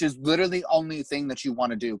 which is literally the only thing that you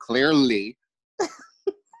want to do, clearly.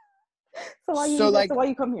 So why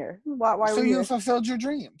you come here? Why so you fulfilled your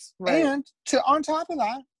dreams. Right. And on top of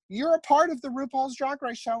that, you're a part of the RuPaul's Drag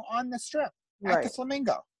Race show on the strip at the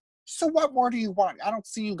Flamingo. So what more do you want? I don't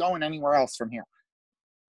see you going anywhere else from here.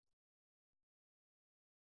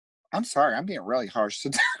 I'm sorry, I'm being really harsh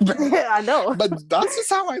today. I know. But that's just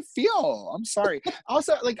how I feel. I'm sorry.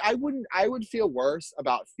 Also, like, I would feel worse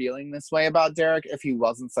about feeling this way about Derek if he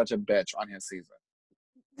wasn't such a bitch on his season.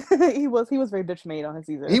 He was very bitch made on his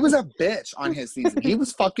season. He was a bitch on his season. He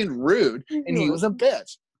was fucking rude, and he was a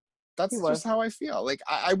bitch. That's just how I feel. Like,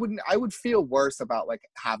 I would feel worse about, like,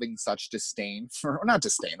 having such disdain for, not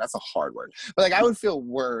disdain, that's a hard word, but, like, I would feel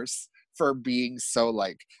worse for being so,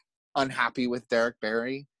 like, unhappy with Derek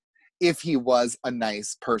Barry if he was a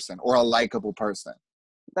nice person or a likable person.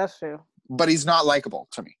 That's true. But he's not likable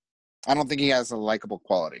to me. I don't think he has a likable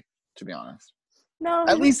quality, to be honest. No.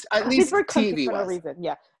 At least very TV for was. No reason.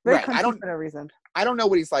 Yeah. Very for no reason. I don't know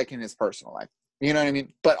what he's like in his personal life. You know what I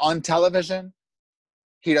mean? But on television,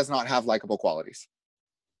 he does not have likable qualities.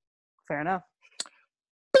 Fair enough.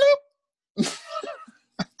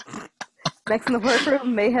 Next in the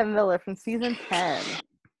workroom, Mayhem Miller from season 10.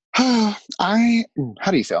 How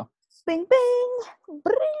do you feel? Bing, bing,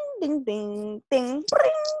 bring, ding, ding, ding,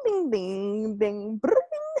 bring, ding, ding, ding,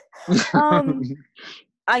 bring.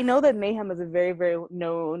 I know that Mayhem is a very, very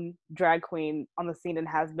known drag queen on the scene and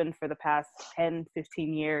has been for the past 10,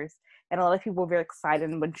 15 years. And a lot of people were very excited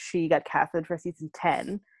when she got casted for season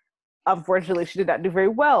 10. Unfortunately, she did not do very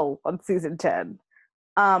well on season 10.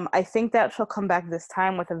 I think that she'll come back this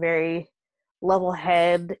time with a very level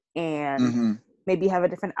head and maybe have a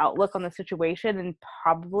different outlook on the situation and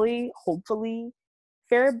probably, hopefully,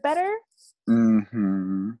 fare better. I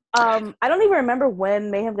don't even remember when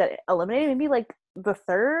Mayhem got eliminated. Maybe like the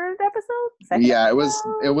third episode? Yeah, it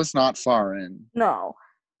was not far in. No.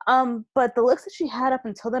 But the looks that she had up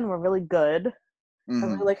until then were really good. I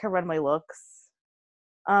really like her runway looks.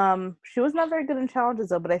 She was not very good in challenges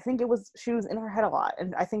though, but I think she was in her head a lot.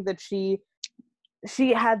 And I think that she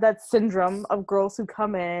had that syndrome of girls who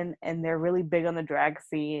come in and they're really big on the drag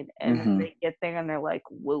scene and they get there and they're like,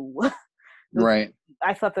 whoa. Right.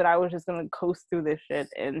 I thought that I was just going to coast through this shit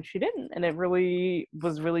and she didn't. And it really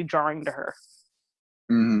was really jarring to her.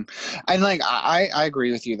 And like, I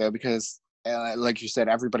agree with you though, because like you said,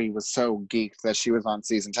 everybody was so geeked that she was on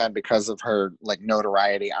season 10 because of her like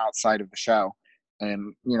notoriety outside of the show.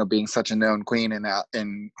 And, you know, being such a known queen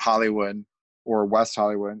in Hollywood or West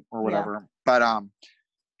Hollywood or whatever. Yeah. But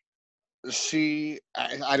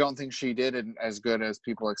I don't think she did it as good as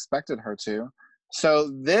people expected her to. So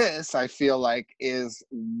this, I feel like, is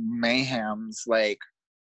Mayhem's like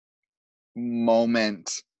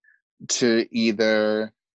moment to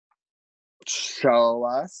either show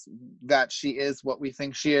us that she is what we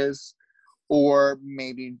think she is, or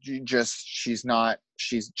maybe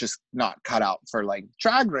she's just not cut out for like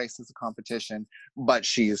Drag Race as a competition, but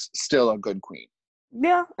she's still a good queen.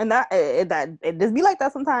 Yeah, and that it does be like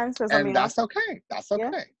that sometimes. And that's okay. That's okay.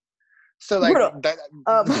 Yeah. So like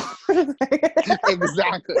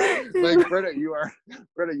exactly. Like Britta, you are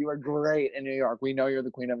great in New York. We know you're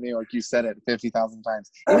the queen of New York. You said it 50,000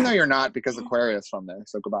 times. Even though you're not, because Aquaria's from there.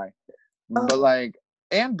 So goodbye. But like,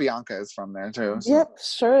 and Bianca is from there too. So. Yep,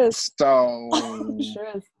 sure is. So sure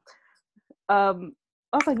is.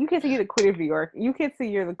 Also, you can't say you're the queen of New York. You can't say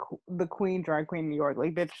you're the queen, drag queen of New York.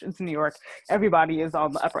 Like, bitch, it's New York. Everybody is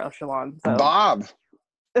on the upper echelon. So. Bob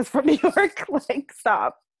is from New York. Like,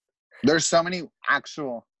 stop. There's so many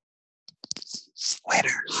actual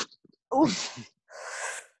sweaters.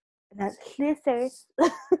 Not scissors.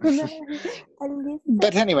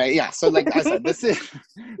 But anyway, yeah. So like I said, this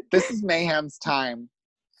is Mayhem's time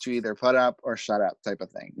to either put up or shut up type of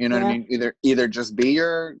thing. You know what I mean? Either just be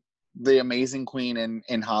the amazing queen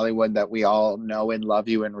in Hollywood that we all know and love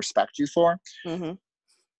you and respect you for,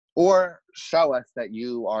 or show us that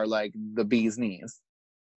you are like the bee's knees.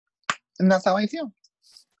 And that's how I feel.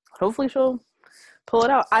 Hopefully she'll pull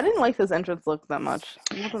it out. I didn't like this entrance look that much.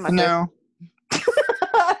 No.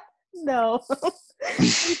 No.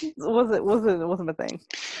 It wasn't a thing.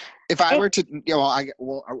 If I were to,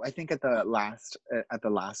 I think at the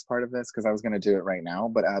last part of this, because I was going to do it right now,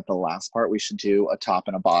 but at the last part, we should do a top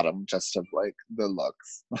and a bottom just of like the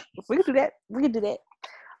looks. We could do that.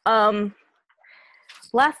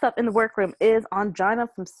 Last up in the workroom is Ongina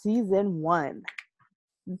from season 1.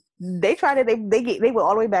 They tried it. They went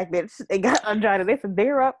all the way back there. They got Ongina. They said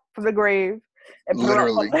they're up from the grave and put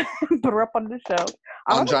her up on the show.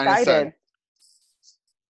 I'm excited.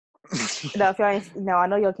 No, if y'all no, I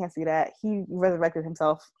know y'all can't see that. He resurrected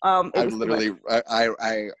himself. I literally,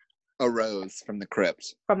 I arose from the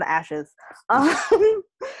crypt. From the ashes. I'm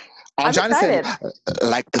trying excited. to say,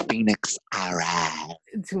 like the phoenix, I rise.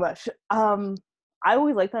 Too much. I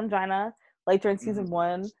always liked Ongina. Like during season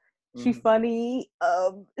 1, she's funny.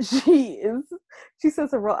 She says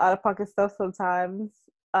some real out of pocket stuff sometimes.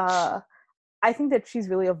 I think that she's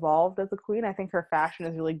really evolved as a queen. I think her fashion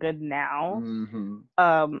is really good now.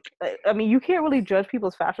 I mean, you can't really judge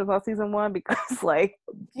people's fashions on season 1 because, like,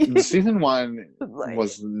 season 1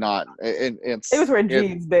 was not. It was wearing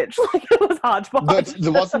jeans, bitch. Like it was hodgepodge.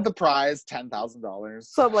 Wasn't the prize $10,000?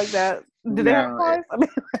 Something like that. Did they have a prize? I mean,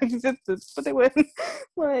 just but they went.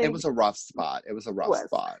 Like, it was a rough spot. It was. It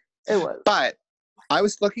was. But I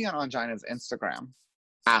was looking at Ongina's Instagram.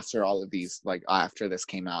 After all of these, like after this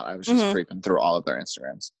came out, I was just creeping through all of their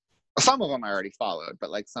Instagrams. Some of them I already followed,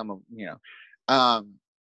 but like some of, I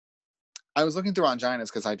was looking through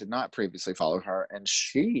Ongina's because I did not previously follow her, and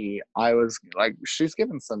I was like, she's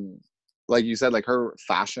given some, like you said, like her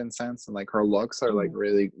fashion sense and like her looks are like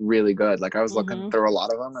really, really good. Like I was looking through a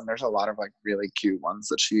lot of them, and there's a lot of like really cute ones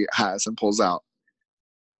that she has and pulls out,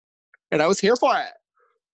 and I was here for it.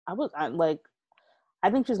 I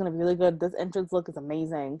think she's gonna be really good. This entrance look is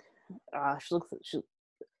amazing. She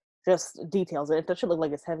just details it. That should look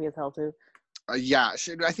like it's heavy as hell too. Yeah,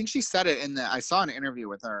 I think she said it I saw an interview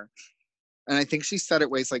with her, and I think she said it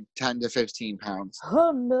weighs like 10 to 15 pounds.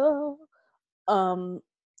 Oh no.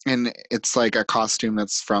 And it's like a costume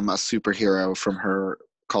that's from a superhero from her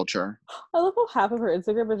culture. I love how half of her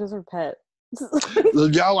Instagram is just her pet.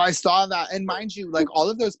 Yo, I saw that, and mind you, like all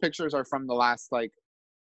of those pictures are from the last like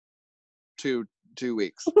two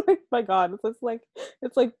weeks. Oh my god,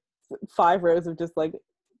 it's like 5 rows of just like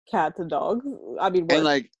cats and dogs. I mean, what? And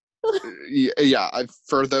like yeah,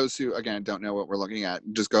 for those who again don't know what we're looking at,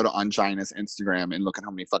 just go to Ongina's Instagram and look at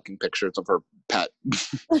how many fucking pictures of her pet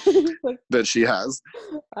like, that she has.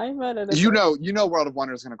 I'm mad at it. You know World of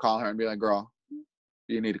Wonder is gonna call her and be like, girl,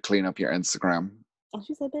 you need to clean up your Instagram. And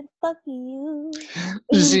she said, "Then fuck you."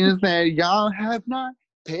 She said, y'all have not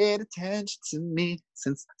paid attention to me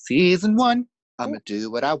since season 1. I'm gonna do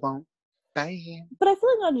what I want. Bye. But I feel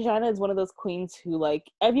like Ongina is one of those queens who, like,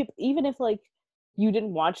 even if like you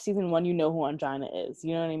didn't watch season 1, you know who Ongina is.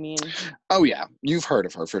 You know what I mean? Oh yeah, you've heard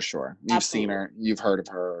of her for sure. You've Absolutely. seen her. You've heard of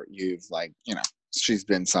her. You've she's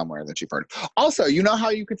been somewhere that you've heard of. Also, you know how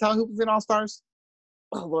you could tell who was in All Stars?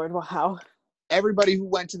 Oh Lord, well how? Everybody who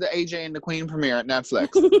went to the AJ and the Queen premiere at Netflix.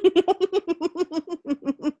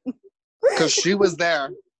 Because she was there.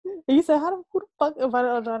 And you said, who the fuck invited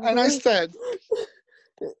Ongina? And I said,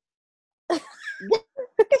 what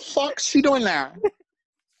the fuck's she doing there?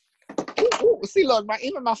 Ooh, see, look,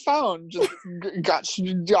 even my phone just got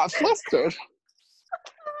flustered.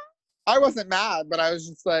 I wasn't mad, but I was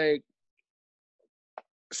just like,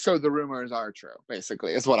 so the rumors are true,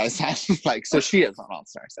 basically, is what I said. Like, so she is on All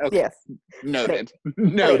Stars. Okay. Yes. Noted.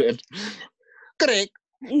 Noted. Correct.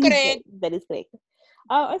 Correct. That is correct.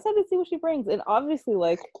 I'm excited to see what she brings. And obviously,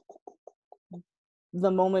 like, the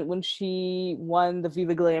moment when she won the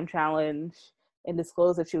Viva Glam challenge and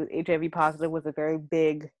disclosed that she was HIV positive was a very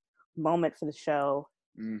big moment for the show.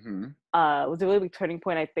 Mm-hmm. It was a really big turning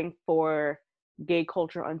point, I think, for gay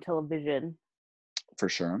culture on television. For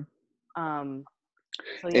sure.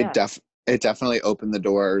 So, yeah. It definitely opened the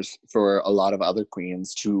doors for a lot of other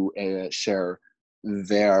queens to share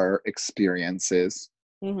their experiences,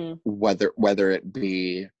 whether it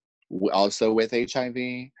be also with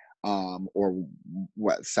HIV or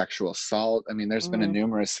what sexual assault. I mean, there's been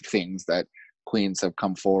numerous things that queens have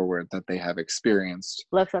come forward that they have experienced.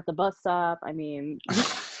 Left her at the bus stop. I mean,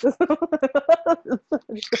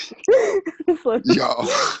 yo,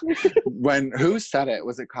 who said it?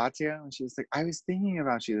 Was it Katya? And she was like, "I was thinking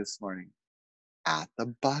about you this morning at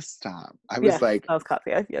the bus stop." I was like, "That was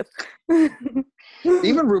Katya." Yes.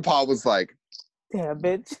 Even RuPaul was like, "Damn,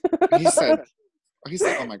 bitch." He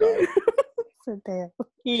said, "Oh my god." Damn.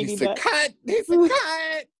 He said, "Cut." He said,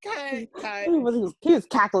 "Cut." He was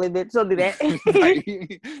cackling, bitch. Don't do that.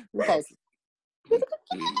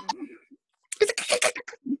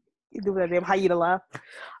 You do that damn hyena laugh.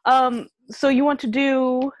 So you want to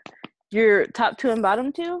do your top 2 and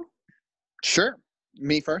bottom 2? Sure.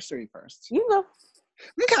 Me first or you first? You go.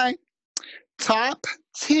 Okay. Top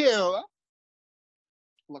 2.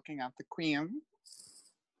 Looking at the queen.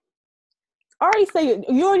 Already say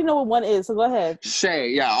you already know what 1 is, so go ahead. Shea,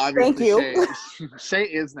 yeah, obviously. Thank you. Shea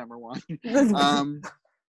is number 1.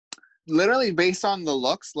 Literally based on the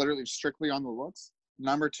looks, literally strictly on the looks.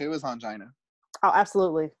 Number 2 is Ongina. Oh,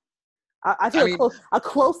 absolutely. I think a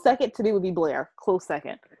close second to me would be Blair. Close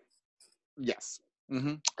second. Yes.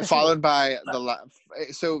 Followed by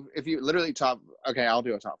so if you literally okay, I'll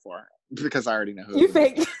do a top 4 because I already know who. You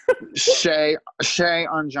think? Shea,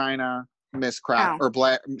 Ongina, Miss Cracker, or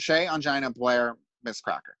Blair. Shea, Ongina, Blair, Miss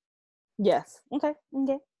Cracker. Yes. Okay.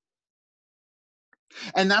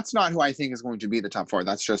 And that's not who I think is going to be the top 4.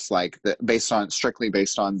 That's just like strictly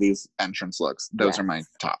based on these entrance looks. Those are my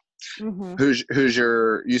top. Who's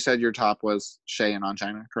your? You said your top was Shea and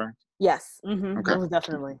Ongina, correct? Yes. Okay. Most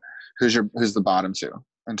definitely. Who's the bottom 2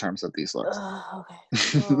 in terms of these looks? Okay.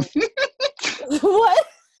 What?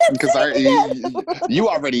 Because you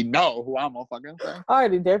already know who I'm gonna fucking say.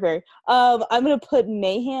 Already, very. I'm gonna put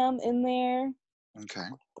Mayhem in there. Okay.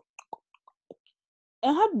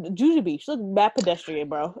 And how Jujubee? She looks bad pedestrian,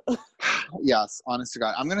 bro. Yes, honest to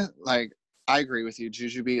God, I'm gonna I agree with you,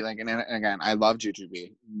 Jujubee. Like, and again, I love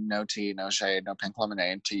Jujubee. No tea, no shade, no pink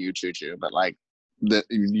lemonade to you, Juju. But like,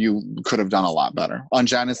 you could have done a lot better.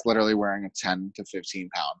 Ongina's literally wearing a 10 to 15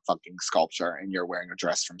 pound fucking sculpture, and you're wearing a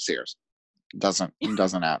dress from Sears. Doesn't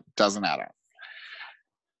add up.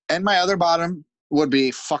 And my other bottom would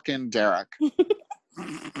be fucking Derek.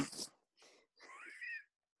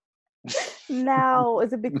 Now,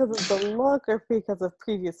 is it because of the look or because of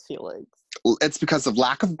previous feelings? It's because of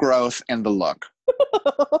lack of growth and the look.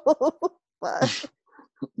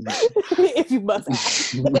 If you must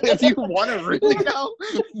ask. If you want to really know.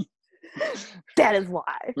 That is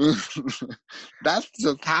why. That's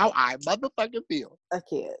just how I motherfucking feel. I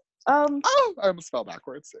can't. I almost fell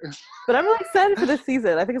backwards. But I'm really excited for this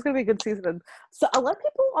season. I think it's gonna be a good season. So a lot of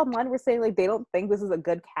people online were saying like they don't think this is a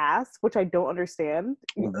good cast, which I don't understand.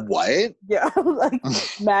 What? Yeah, like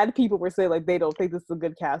mad people were saying like they don't think this is a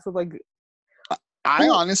good cast. I'm like, I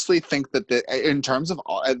honestly think that in terms of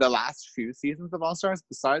the last few seasons of All Stars,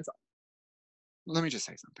 besides, let me just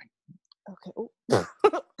say something. Okay.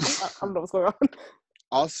 I don't know what's going on.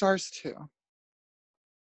 All Stars 2.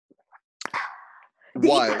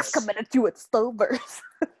 Coming at you with Stovers.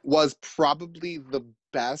 Was probably the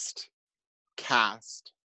best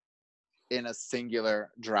cast in a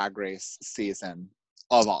singular Drag Race season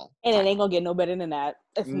of all. And it ain't gonna get no better than that.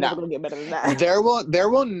 It's never gonna get better than that.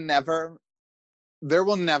 There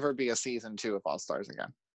will never be a season 2 of All Stars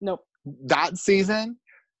again. Nope. That season,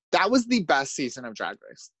 that was the best season of Drag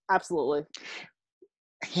Race. Absolutely.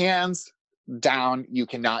 Hands down, you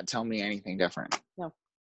cannot tell me anything different. No.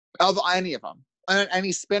 Of any of them.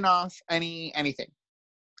 Any spin-off, anything.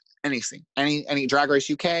 Any Drag Race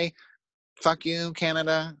UK, fuck you,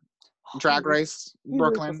 Canada, Drag Race,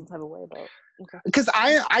 Brooklyn. Because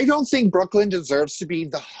I don't think Brooklyn deserves to be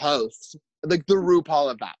the host, like the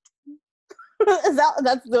RuPaul of that.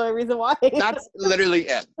 That's the only reason why. That's literally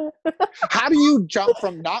it. How do you jump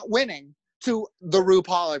from not winning to the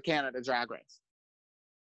RuPaul of Canada Drag Race?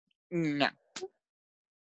 No.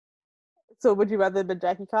 So would you rather be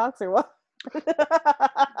Jackie Cox or what?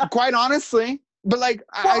 Quite honestly, but like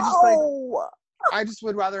I just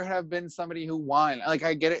would rather have been somebody who won. Like,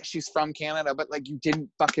 I get it, she's from Canada, but like, you didn't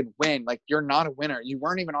fucking win. Like, you're not a winner. You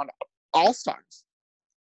weren't even on All Stars,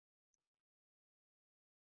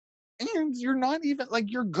 and you're not even like,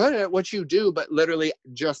 you're good at what you do, but literally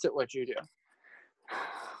just at what you do.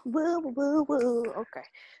 Woo woo woo.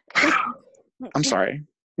 Okay. I'm sorry.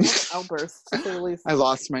 Outburst, to say the least. I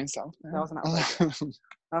lost myself. That was an outburst. That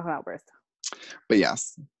was an outburst. But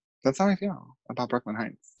yes, that's how I feel about Brooklyn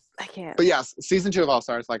Heights. I can't. But yes, season 2 of All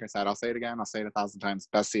Stars, like I said, I'll say it again. I'll say it 1,000 times.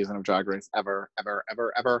 Best season of Drag Race ever, ever,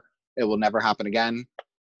 ever, ever. It will never happen again.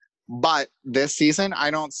 But this season,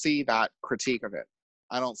 I don't see that critique of it.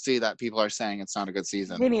 I don't see that people are saying it's not a good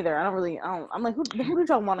season. Me neither. I'm like, who did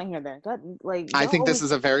y'all want to hear there? I think this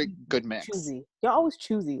is a very good mix. Choosy. Y'all always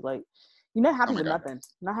choosy. Like, you're not happy with nothing.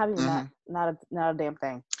 Not happy with that. Not a damn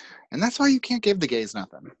thing. And that's why you can't give the gays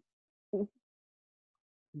nothing.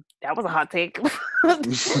 That was a hot take.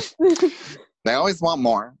 They always want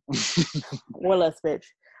more. Or less, bitch.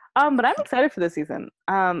 But I'm excited for this season.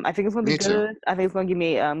 I think it's gonna be good. Too. I think it's gonna give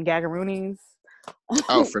me gagaroonies.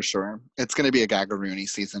 Oh, for sure. It's gonna be a gagaroony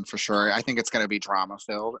season for sure. I think it's gonna be drama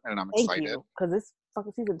filled, and I'm excited. Because this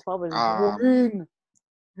fucking season 12 is boring.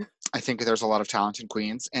 I think there's a lot of talented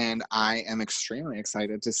queens, and I am extremely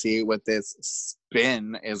excited to see what this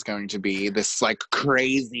spin is going to be. This like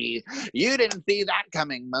crazy, you didn't see that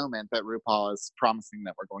coming moment that RuPaul is promising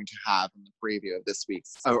that we're going to have in the preview of this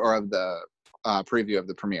week's, or of the preview of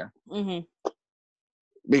the premiere.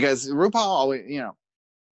 Because RuPaul always,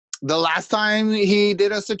 the last time he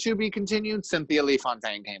did us a To Be Continued, Cynthia Lee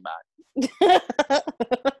Fontaine came back.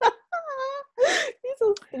 He's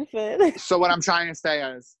so stupid. So what I'm trying to say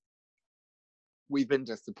is, we've been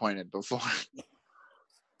disappointed before.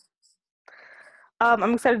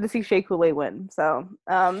 I'm excited to see Shea Coulee win. So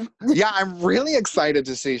yeah, I'm really excited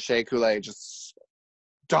to see Shea Coulee just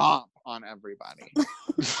stomp on everybody.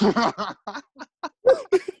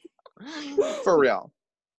 For real.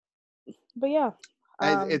 But yeah.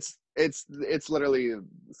 It's literally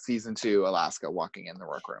season 2 Alaska walking in the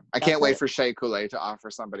workroom. I can't wait for Shea Coulee to offer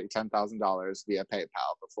somebody $10,000 via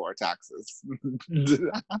PayPal before taxes.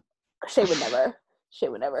 Shea would never. Shea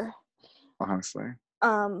would never. Honestly.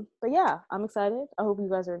 But yeah, I'm excited. I hope you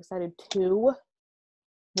guys are excited too.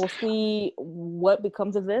 We'll see what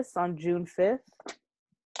becomes of this on June 5th.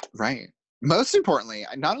 Right. Most importantly,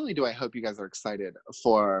 not only do I hope you guys are excited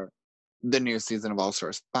for the new season of All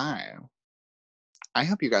Stars 5, I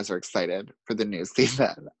hope you guys are excited for the new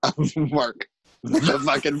season of Work the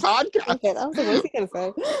fucking podcast. Okay, I was like, what's he gonna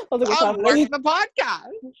say? Work the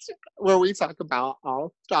podcast, where we talk about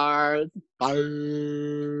All Stars 5.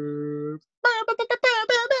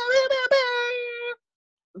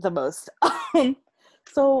 The most.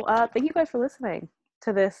 So thank you guys for listening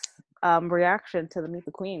to this reaction to the Meet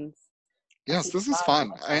the Queens. Yes, this is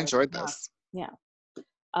fun. I enjoyed this. Yeah.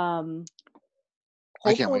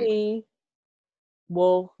 Hopefully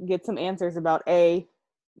we'll get some answers about A,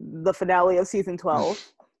 the finale of season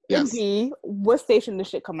 12. Yes. And B, what station this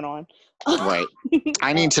shit coming on. Right.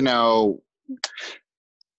 I need to know.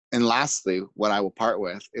 And lastly, what I will part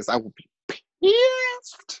with is I will be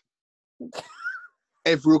pissed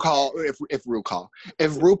if RuPaul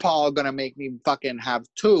gonna make me fucking have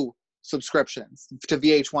 2 subscriptions to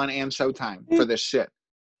VH1 and Showtime for this shit.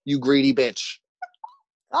 You greedy bitch.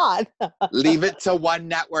 God. Leave it to one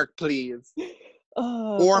network, please.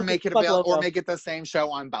 Or make it available, or make it the same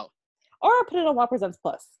show on both. Or put it on WOW Presents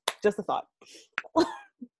Plus. Just a thought.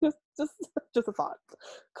 just a thought.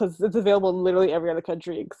 Because it's available in literally every other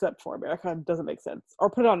country except for America. It doesn't make sense. Or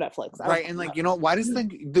put it on Netflix. Right, and like, you know, why does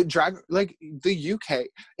the drag, like, the UK,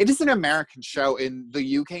 it is an American show, and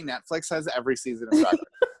the UK Netflix has every season of Drag Race.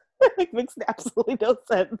 It makes absolutely no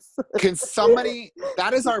sense. Can somebody,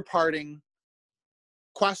 that is our parting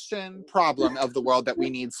problem of the world that we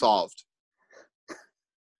need solved.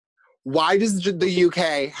 Why does the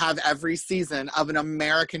UK have every season of an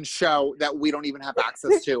American show that we don't even have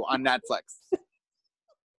access to on Netflix?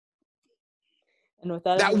 And with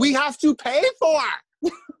that, that we have to pay for.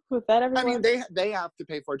 With that, everyone. I mean, they have to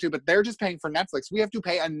pay for it too, but they're just paying for Netflix. We have to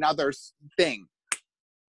pay another thing.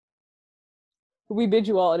 We bid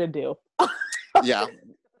you all an adieu. Yeah.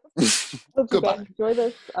 Hope you guys enjoy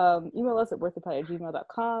this. Email us at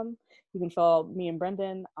worththepie@gmail.com. You can follow me and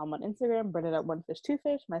Brendan. I'm on Instagram, Brendan at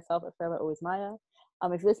OneFish2Fish, myself at Forever Always Maya.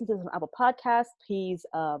 If you listen to this on Apple Podcasts, please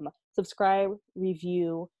subscribe,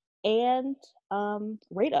 review, and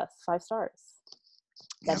rate us 5 stars.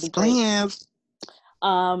 That'd be great. Please.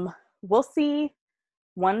 We'll see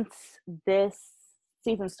once this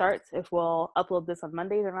season starts if we'll upload this on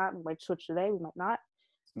Mondays or not. We might switch today, we might not.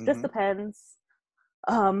 Just depends.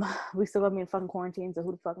 We still gonna be in fucking quarantine, so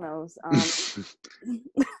who the fuck knows?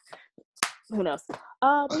 Who knows?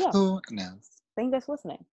 But yeah. Who knows? Thank you guys for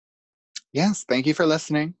listening. Yes, thank you for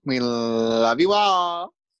listening. We love you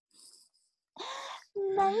all.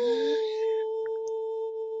 Bye.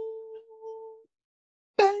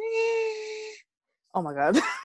 Bye. Oh my god.